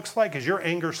anger looks like? Is your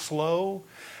anger slow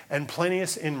and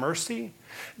plenteous in mercy?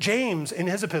 James, in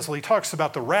his epistle, he talks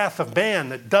about the wrath of man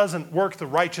that doesn't work the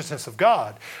righteousness of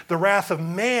God. The wrath of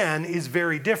man is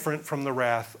very different from the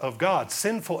wrath of God.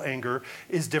 Sinful anger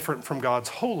is different from God's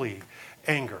holy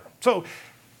anger. So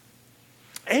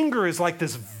anger is like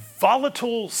this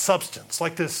volatile substance,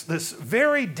 like this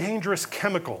very dangerous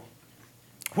chemical,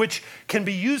 which can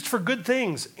be used for good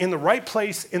things in the right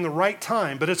place, in the right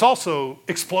time, but it's also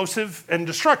explosive and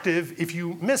destructive if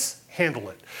you mishandle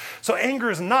it. So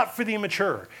anger is not for the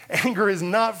immature. Anger is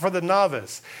not for the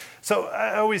novice. So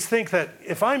I always think that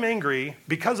if I'm angry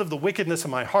because of the wickedness of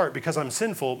my heart, because I'm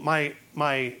sinful,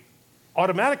 my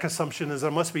automatic assumption is I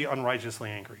must be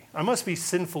unrighteously angry. I must be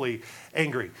sinfully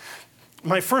angry.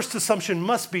 My first assumption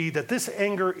must be that this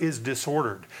anger is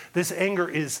disordered. This anger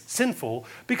is sinful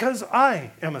because I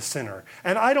am a sinner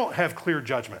and I don't have clear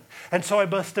judgment. And so I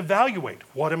must evaluate,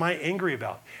 what am I angry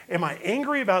about? Am I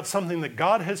angry about something that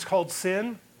God has called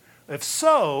sin? If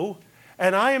so,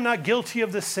 and I am not guilty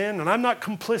of the sin and I'm not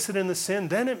complicit in the sin,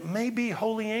 then it may be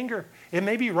holy anger. It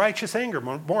may be righteous anger.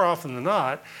 More often than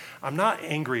not, I'm not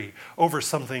angry over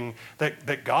something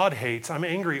that God hates. I'm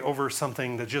angry over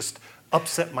something that just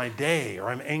upset my day, or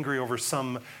I'm angry over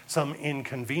some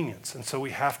inconvenience. And so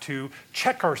we have to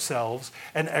check ourselves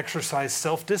and exercise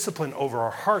self-discipline over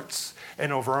our hearts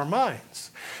and over our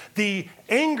minds. The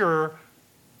anger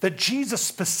that Jesus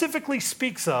specifically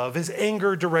speaks of is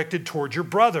anger directed towards your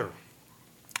brother.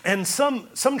 And some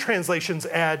translations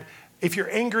add if you're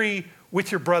angry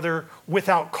with your brother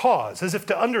without cause, as if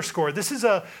to underscore, this is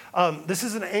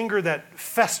an anger that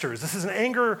festers. This is an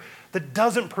anger that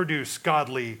doesn't produce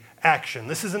godly action.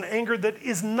 This is an anger that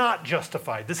is not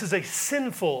justified. This is a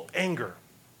sinful anger.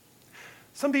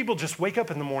 Some people just wake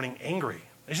up in the morning angry.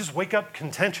 They just wake up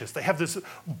contentious. They have this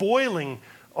boiling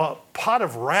pot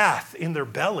of wrath in their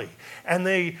belly, and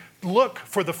they look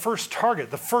for the first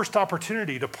target, the first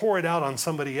opportunity to pour it out on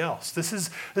somebody else. This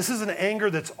is an anger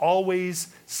that's always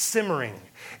simmering.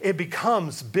 It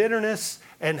becomes bitterness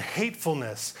and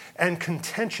hatefulness and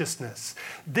contentiousness.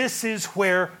 This is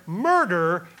where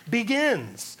murder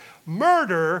begins.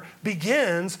 Murder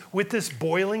begins with this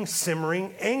boiling,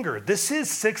 simmering anger. This is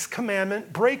sixth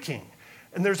commandment breaking.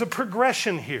 And there's a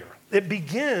progression here. It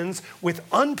begins with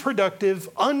unproductive,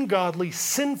 ungodly,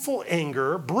 sinful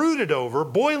anger, brooded over,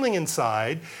 boiling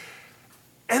inside,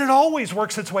 and it always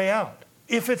works its way out.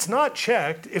 If it's not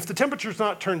checked, if the temperature's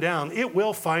not turned down, it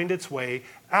will find its way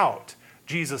out.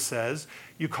 Jesus says,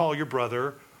 you call your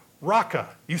brother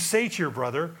Raka. You say to your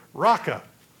brother, Raka.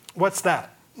 What's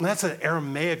that? And that's an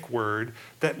Aramaic word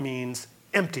that means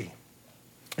empty.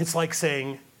 It's like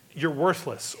saying you're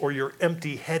worthless or you're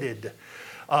empty-headed.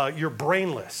 You're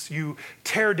brainless. You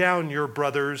tear down your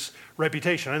brother's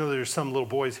reputation. I know there's some little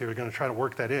boys here who are going to try to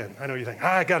work that in. I know you think,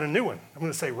 I got a new one. I'm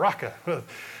going to say Raka.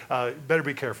 Better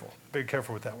be careful. Be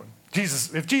careful with that one.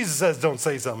 If Jesus says don't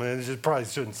say something, you probably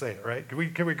shouldn't say it, right?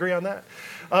 Can we agree on that?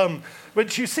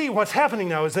 But you see what's happening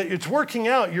now is that it's working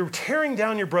out. You're tearing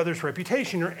down your brother's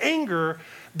reputation. Your anger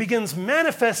begins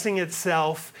manifesting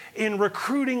itself in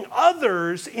recruiting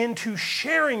others into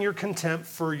sharing your contempt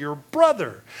for your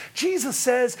brother. Jesus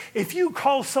says if you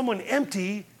call someone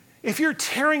empty, if you're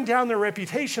tearing down their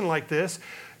reputation like this,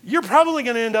 you're probably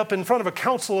going to end up in front of a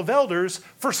council of elders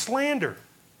for slander.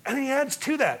 And he adds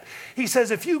to that. He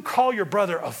says, if you call your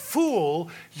brother a fool,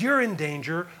 you're in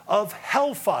danger of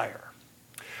hellfire.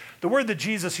 The word that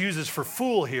Jesus uses for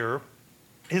fool here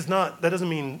that doesn't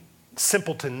mean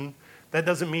simpleton. That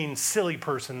doesn't mean silly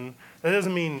person. That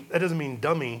doesn't mean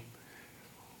dummy.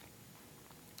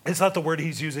 It's not the word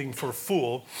he's using for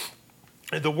fool.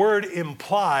 The word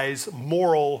implies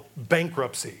moral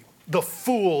bankruptcy. The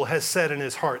fool has said in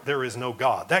his heart, there is no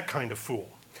God. That kind of fool.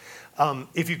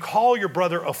 If you call your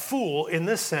brother a fool in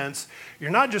this sense, you're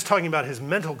not just talking about his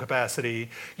mental capacity,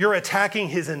 you're attacking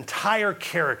his entire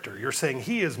character. You're saying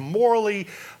he is morally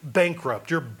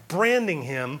bankrupt. You're branding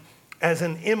him as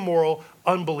an immoral,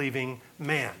 unbelieving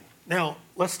man. Now,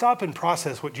 let's stop and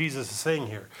process what Jesus is saying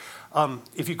here.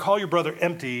 If you call your brother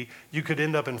empty, you could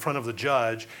end up in front of the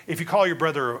judge. If you call your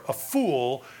brother a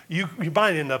fool, you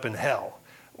might end up in hell.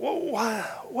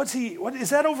 What is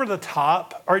that over the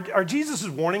top? Are Jesus'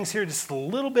 warnings here just a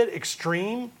little bit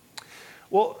extreme?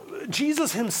 Well,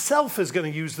 Jesus himself is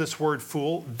going to use this word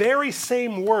fool, very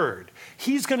same word.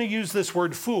 He's going to use this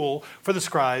word fool for the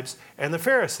scribes and the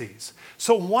Pharisees.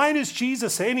 So why does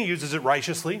Jesus say, and he uses it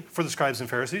righteously for the scribes and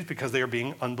Pharisees, because they are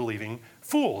being unbelieving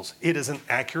fools. It is an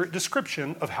accurate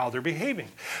description of how they're behaving.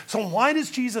 So why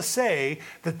does Jesus say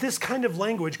that this kind of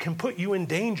language can put you in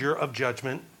danger of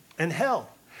judgment and hell?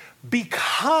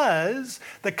 Because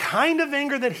the kind of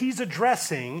anger that he's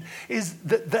addressing is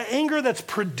the anger that's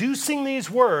producing these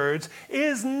words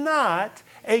is not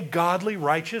a godly,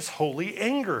 righteous, holy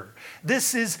anger.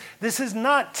 This is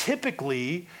not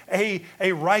typically a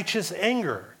righteous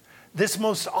anger. This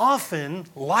most often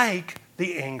like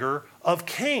the anger of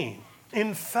Cain.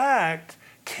 In fact,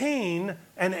 Cain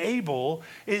and Abel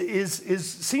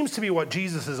seems to be what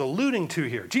Jesus is alluding to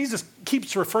here. Jesus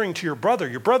keeps referring to your brother,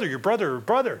 your brother, your brother, your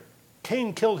brother.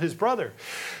 Cain killed his brother.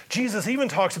 Jesus even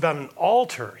talks about an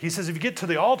altar. He says if you get to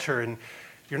the altar and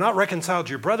you're not reconciled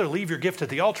to your brother, leave your gift at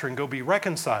the altar and go be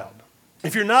reconciled.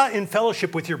 If you're not in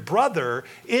fellowship with your brother,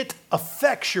 it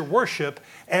affects your worship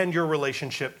and your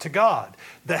relationship to God.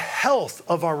 The health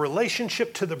of our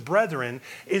relationship to the brethren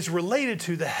is related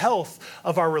to the health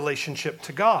of our relationship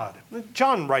to God.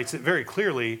 John writes it very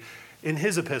clearly in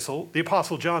his epistle. The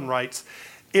Apostle John writes,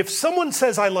 if someone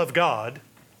says, I love God,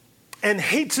 and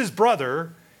hates his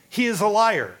brother, he is a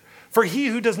liar. For he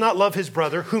who does not love his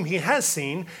brother, whom he has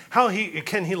seen, how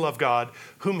can he love God,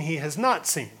 whom he has not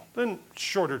seen? In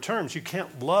shorter terms, you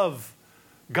can't love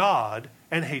God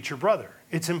and hate your brother.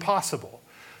 It's impossible.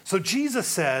 So Jesus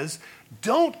says,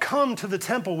 don't come to the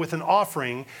temple with an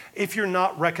offering if you're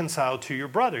not reconciled to your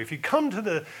brother. If you come to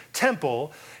the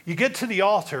temple, you get to the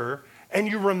altar, and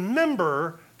you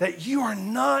remember that you are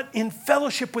not in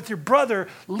fellowship with your brother,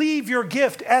 leave your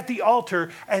gift at the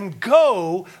altar and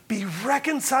go be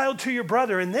reconciled to your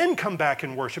brother and then come back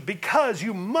and worship, because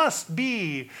you must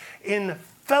be in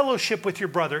fellowship with your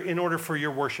brother in order for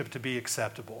your worship to be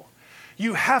acceptable.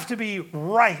 You have to be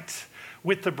right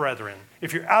with the brethren.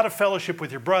 If you're out of fellowship with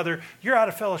your brother, you're out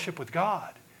of fellowship with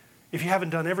God, if you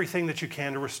haven't done everything that you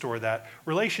can to restore that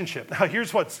relationship. Now,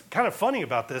 here's what's kind of funny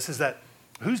about this is that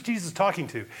who's Jesus talking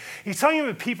to? He's talking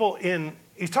to people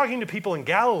in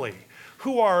Galilee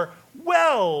who are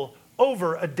well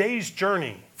over a day's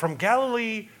journey from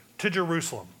Galilee to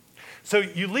Jerusalem. So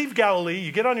you leave Galilee,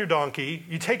 you get on your donkey,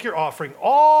 you take your offering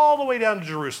all the way down to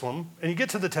Jerusalem, and you get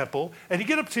to the temple, and you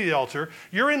get up to the altar,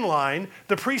 you're in line,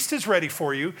 the priest is ready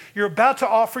for you, you're about to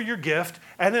offer your gift,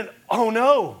 and then, oh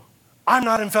no, I'm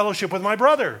not in fellowship with my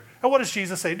brother. And what does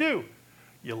Jesus say do?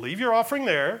 You leave your offering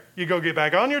there, you go get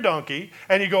back on your donkey,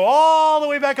 and you go all the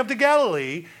way back up to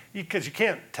Galilee, because you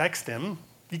can't text him,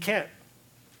 you can't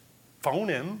phone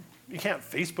him, you can't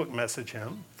Facebook message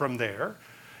him from there.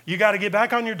 You got to get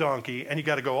back on your donkey, and you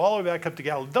got to go all the way back up to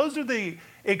Galilee. Those are the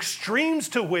extremes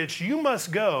to which you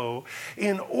must go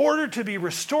in order to be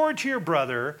restored to your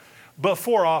brother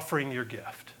before offering your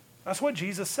gift. That's what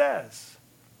Jesus says.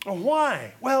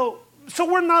 Why? Well, so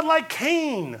we're not like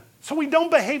Cain. So we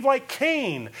don't behave like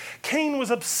Cain. Cain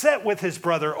was upset with his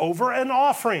brother over an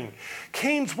offering.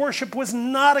 Cain's worship was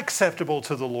not acceptable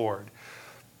to the Lord.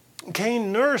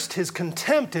 Cain nursed his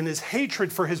contempt and his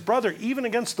hatred for his brother, even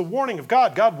against the warning of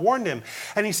God. God warned him,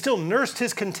 and he still nursed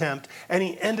his contempt, and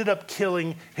he ended up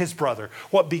killing his brother.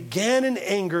 What began in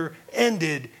anger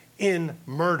ended in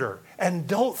murder. And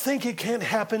don't think it can't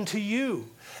happen to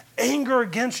you. Anger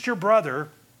against your brother,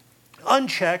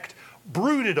 unchecked,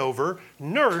 brooded over,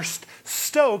 nursed,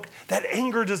 stoked, that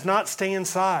anger does not stay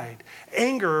inside.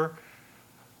 And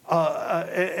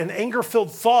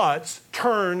anger-filled thoughts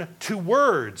turn to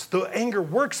words. The anger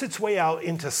works its way out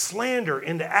into slander,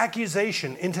 into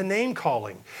accusation, into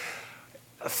name-calling.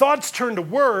 Thoughts turn to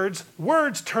words.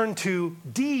 Words turn to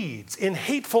deeds, in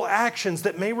hateful actions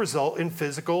that may result in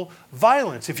physical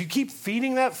violence. If you keep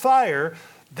feeding that fire,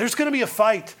 there's going to be a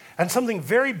fight, and something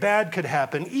very bad could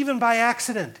happen, even by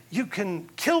accident. You can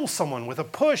kill someone with a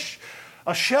push,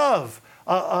 a shove,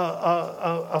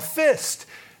 a fist.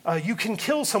 You can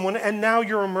kill someone, and now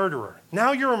you're a murderer.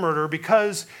 Now you're a murderer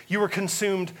because you were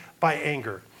consumed by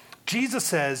anger. Jesus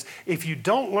says, if you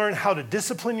don't learn how to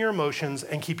discipline your emotions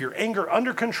and keep your anger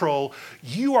under control,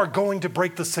 you are going to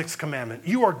break the sixth commandment.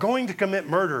 You are going to commit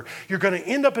murder. You're going to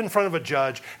end up in front of a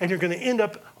judge, and you're going to end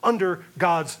up under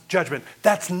God's judgment.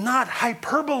 That's not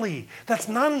hyperbole. That's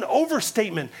not an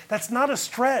overstatement. That's not a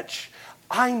stretch.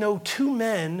 I know two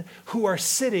men who are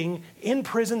sitting in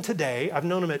prison today. I've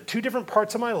known them at two different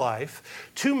parts of my life.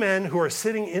 Two men who are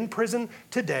sitting in prison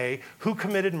today who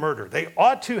committed murder. They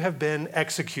ought to have been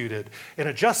executed. In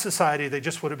a just society, they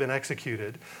just would have been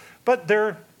executed. But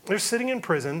they're sitting in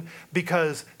prison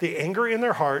because the anger in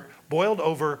their heart boiled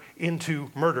over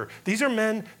into murder. These are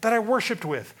men that I worshiped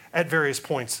with at various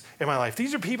points in my life.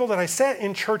 These are people that I sat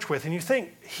in church with, and you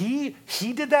think, he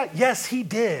did that? Yes, he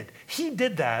did. He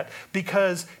did that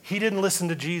because he didn't listen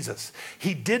to Jesus.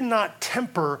 He did not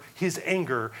temper his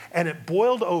anger, and it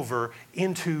boiled over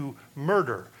into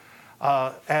murder.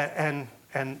 And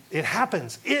it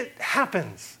happens. It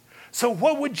happens. So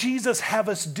what would Jesus have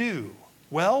us do?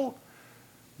 Well,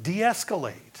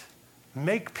 de-escalate,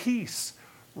 make peace,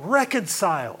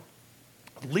 reconcile,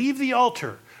 leave the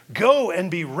altar, go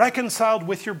and be reconciled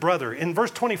with your brother. In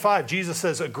verse 25, Jesus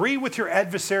says, agree with your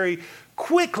adversary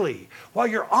quickly while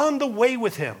you're on the way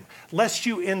with him, lest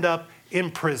you end up in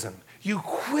prison. You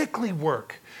quickly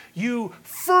work. You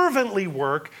fervently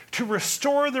work to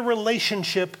restore the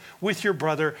relationship with your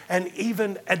brother and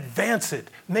even advance it,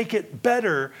 make it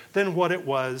better than what it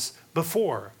was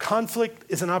before. Conflict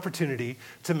is an opportunity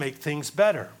to make things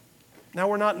better. Now,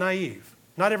 we're not naive.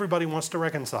 Not everybody wants to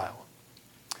reconcile.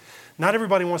 Not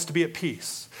everybody wants to be at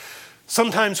peace.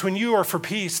 Sometimes when you are for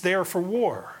peace, they are for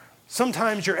war.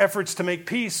 Sometimes your efforts to make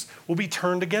peace will be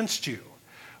turned against you.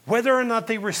 Whether or not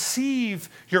they receive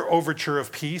your overture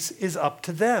of peace is up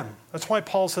to them. That's why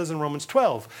Paul says in Romans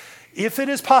 12, if it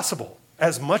is possible,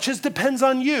 as much as depends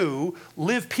on you,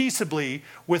 live peaceably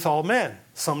with all men.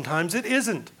 Sometimes it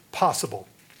isn't possible.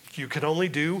 You can only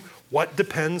do what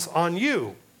depends on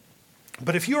you.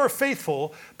 But if you are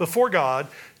faithful before God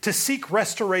to seek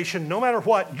restoration no matter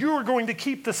what, you are going to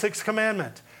keep the sixth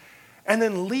commandment and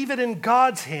then leave it in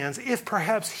God's hands if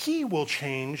perhaps he will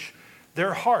change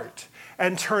their heart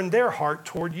and turn their heart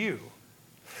toward you.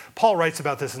 Paul writes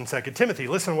about this in 2 Timothy.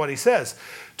 Listen to what he says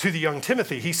to the young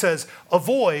Timothy. He says,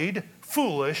 avoid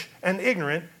foolish and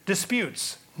ignorant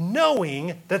disputes,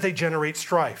 knowing that they generate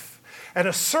strife. And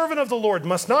a servant of the Lord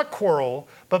must not quarrel,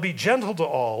 but be gentle to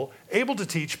all, able to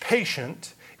teach,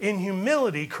 patient, in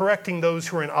humility correcting those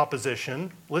who are in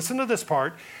opposition. Listen to this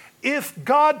part. if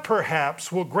God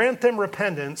perhaps will grant them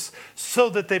repentance so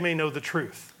that they may know the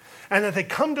truth, and that they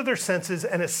come to their senses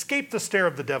and escape the snare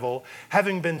of the devil,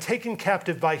 having been taken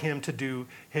captive by him to do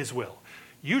his will.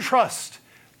 You trust,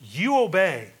 you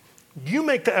obey, you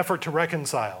make the effort to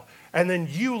reconcile, and then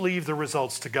you leave the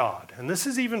results to God. And this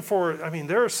is even for,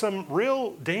 there are some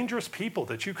real dangerous people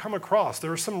that you come across.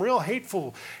 There are some real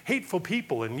hateful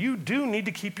people, and you do need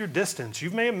to keep your distance. You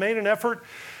may have made an effort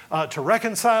to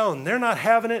reconcile, and they're not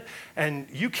having it, and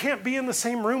you can't be in the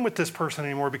same room with this person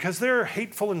anymore because they're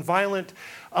hateful and violent.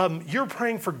 You're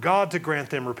praying for God to grant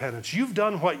them repentance. You've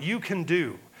done what you can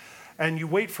do, and you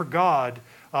wait for God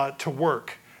to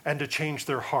work and to change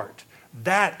their heart.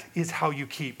 That is how you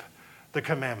keep the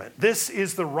commandment. This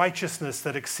is the righteousness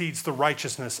that exceeds the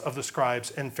righteousness of the scribes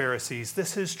and Pharisees.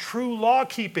 This is true law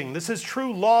keeping. This is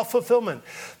true law fulfillment.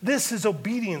 This is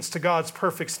obedience to God's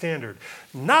perfect standard,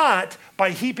 not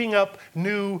by heaping up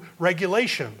new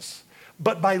regulations,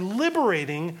 but by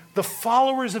liberating the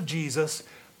followers of Jesus,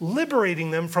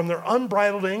 liberating them from their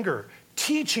unbridled anger,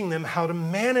 teaching them how to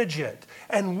manage it,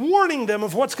 and warning them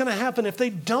of what's going to happen if they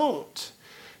don't.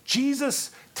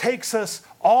 Jesus takes us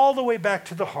all the way back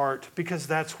to the heart because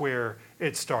that's where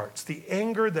it starts. The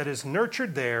anger that is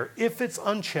nurtured there, if it's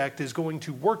unchecked, is going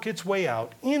to work its way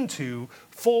out into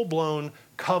full-blown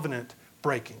covenant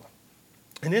breaking.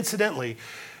 And incidentally,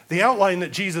 the outline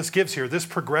that Jesus gives here, this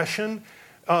progression,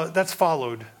 that's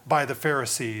followed by the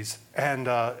Pharisees,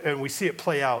 and we see it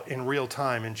play out in real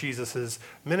time in Jesus'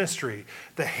 ministry.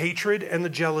 The hatred and the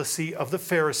jealousy of the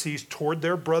Pharisees toward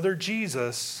their brother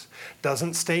Jesus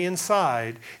doesn't stay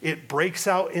inside. It breaks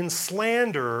out in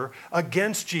slander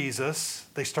against Jesus.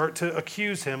 They start to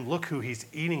accuse him. Look who he's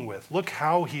eating with. Look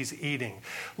how he's eating.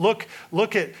 Look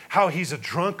at how he's a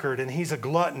drunkard and he's a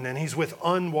glutton and he's with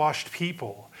unwashed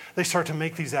people. They start to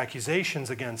make these accusations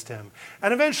against him.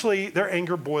 And eventually their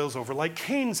anger boils over like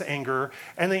Cain's anger,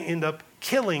 and they end up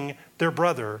killing their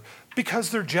brother because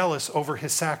they're jealous over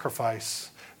his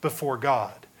sacrifice before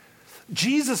God.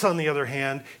 Jesus, on the other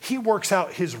hand, he works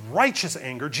out his righteous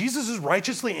anger. Jesus is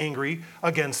righteously angry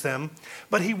against them,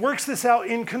 but he works this out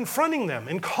in confronting them,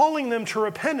 in calling them to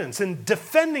repentance, in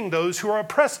defending those who are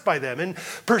oppressed by them, in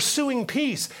pursuing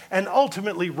peace, and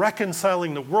ultimately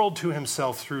reconciling the world to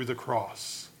himself through the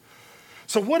cross.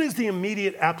 So what is the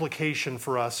immediate application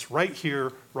for us right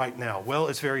here, right now? Well,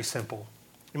 it's very simple.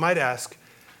 You might ask,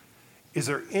 is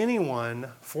there anyone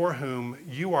for whom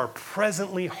you are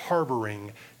presently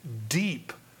harboring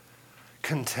deep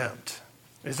contempt?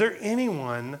 Is there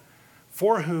anyone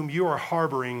for whom you are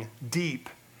harboring deep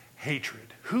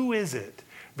hatred? Who is it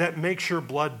that makes your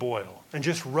blood boil and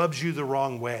just rubs you the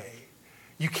wrong way?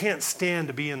 You can't stand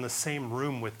to be in the same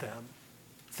room with them.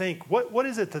 Think, what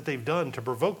is it that they've done to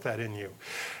provoke that in you?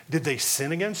 Did they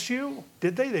sin against you?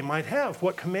 Did they? They might have.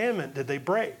 What commandment did they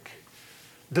break?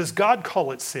 Does God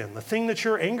call it sin? The thing that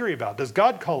you're angry about, does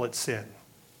God call it sin?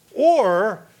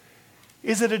 Or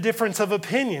is it a difference of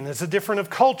opinion? It's a difference of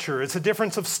culture. It's a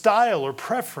difference of style or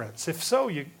preference. If so,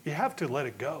 you have to let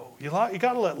it go. You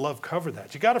got to let love cover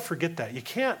that. You got to forget that. You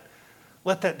can't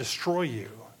let that destroy you.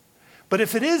 But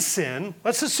if it is sin,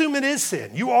 let's assume it is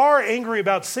sin. You are angry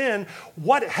about sin.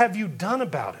 What have you done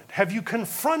about it? Have you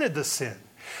confronted the sin?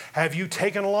 Have you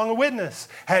taken along a witness?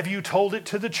 Have you told it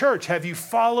to the church? Have you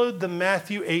followed the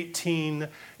Matthew 18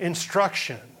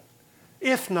 instruction?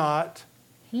 If not,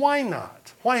 why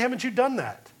not? Why haven't you done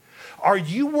that? Are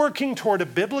you working toward a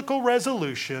biblical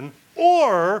resolution,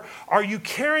 or are you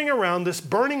carrying around this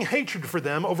burning hatred for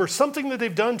them over something that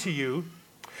they've done to you,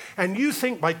 and you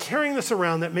think by carrying this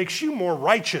around that makes you more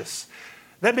righteous,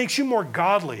 that makes you more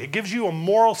godly, it gives you a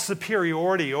moral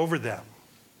superiority over them?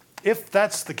 If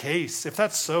that's the case, if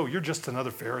that's so, you're just another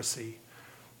Pharisee.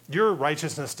 Your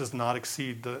righteousness does not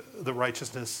exceed the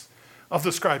righteousness of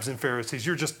the scribes and Pharisees.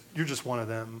 You're just one of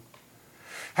them.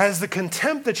 Has the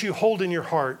contempt that you hold in your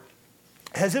heart,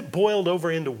 has it boiled over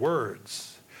into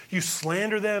words? You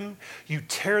slander them, you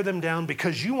tear them down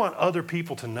because you want other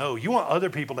people to know. You want other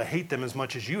people to hate them as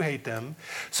much as you hate them,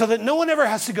 so that no one ever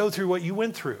has to go through what you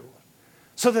went through.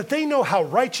 So that they know how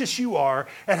righteous you are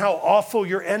and how awful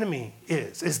your enemy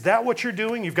is. Is that what you're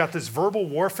doing? You've got this verbal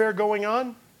warfare going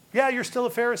on? Yeah, you're still a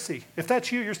Pharisee. If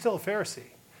that's you, you're still a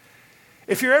Pharisee.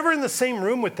 If you're ever in the same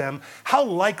room with them, how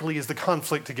likely is the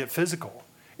conflict to get physical?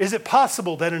 Is it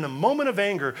possible that in a moment of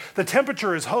anger, the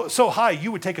temperature is so high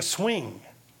you would take a swing?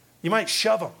 You might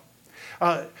shove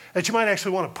them. That you might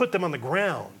actually want to put them on the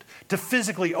ground to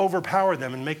physically overpower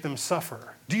them and make them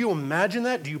suffer. Do you imagine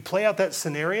that? Do you play out that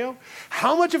scenario?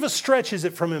 How much of a stretch is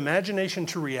it from imagination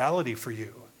to reality for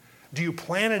you? Do you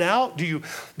plan it out? Do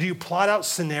you plot out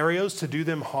scenarios to do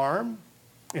them harm?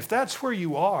 if that's where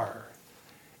you are,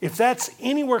 if that's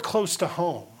anywhere close to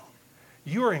home,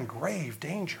 you are in grave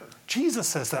danger. Jesus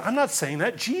says that. I'm not saying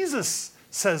that. Jesus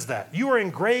says that. You are in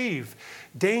grave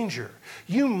danger.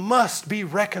 You must be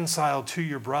reconciled to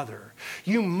your brother.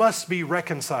 You must be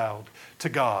reconciled to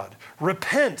God.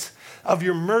 Repent of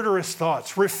your murderous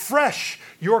thoughts. Refresh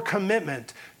your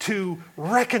commitment to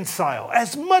reconcile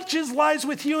as much as lies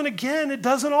with you. And again, it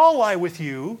doesn't all lie with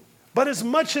you, but as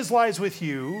much as lies with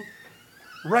you,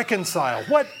 reconcile.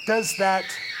 What does that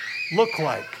look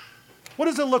like? What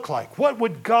does it look like? What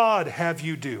would God have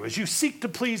you do as you seek to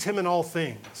please him in all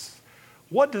things?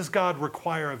 What does God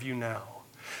require of you now?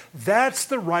 That's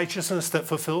the righteousness that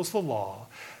fulfills the law.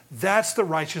 That's the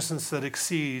righteousness that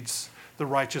exceeds the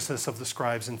righteousness of the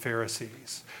scribes and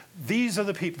Pharisees. These are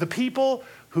the people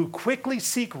who quickly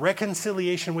seek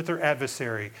reconciliation with their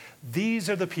adversary. These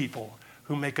are the people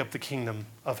who make up the kingdom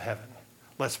of heaven.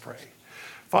 Let's pray.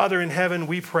 Father in heaven,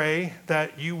 we pray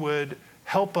that you would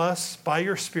help us by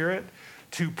your Spirit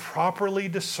to properly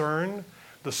discern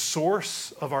the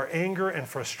source of our anger and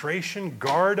frustration.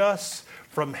 Guard us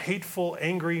from hateful,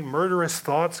 angry, murderous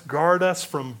thoughts. Guard us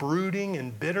from brooding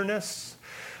and bitterness.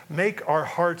 Make our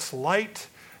hearts light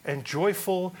and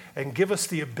joyful, and give us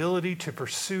the ability to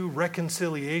pursue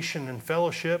reconciliation and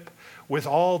fellowship with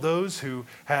all those who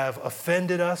have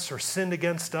offended us or sinned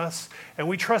against us. And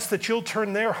we trust that you'll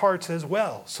turn their hearts as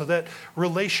well, so that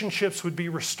relationships would be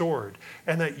restored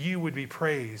and that you would be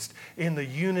praised in the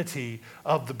unity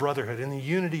of the brotherhood, in the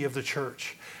unity of the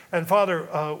church. And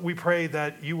Father, we pray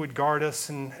that you would guard us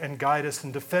and guide us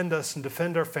and defend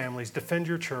our families, defend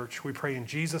your church. We pray in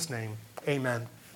Jesus' name, amen.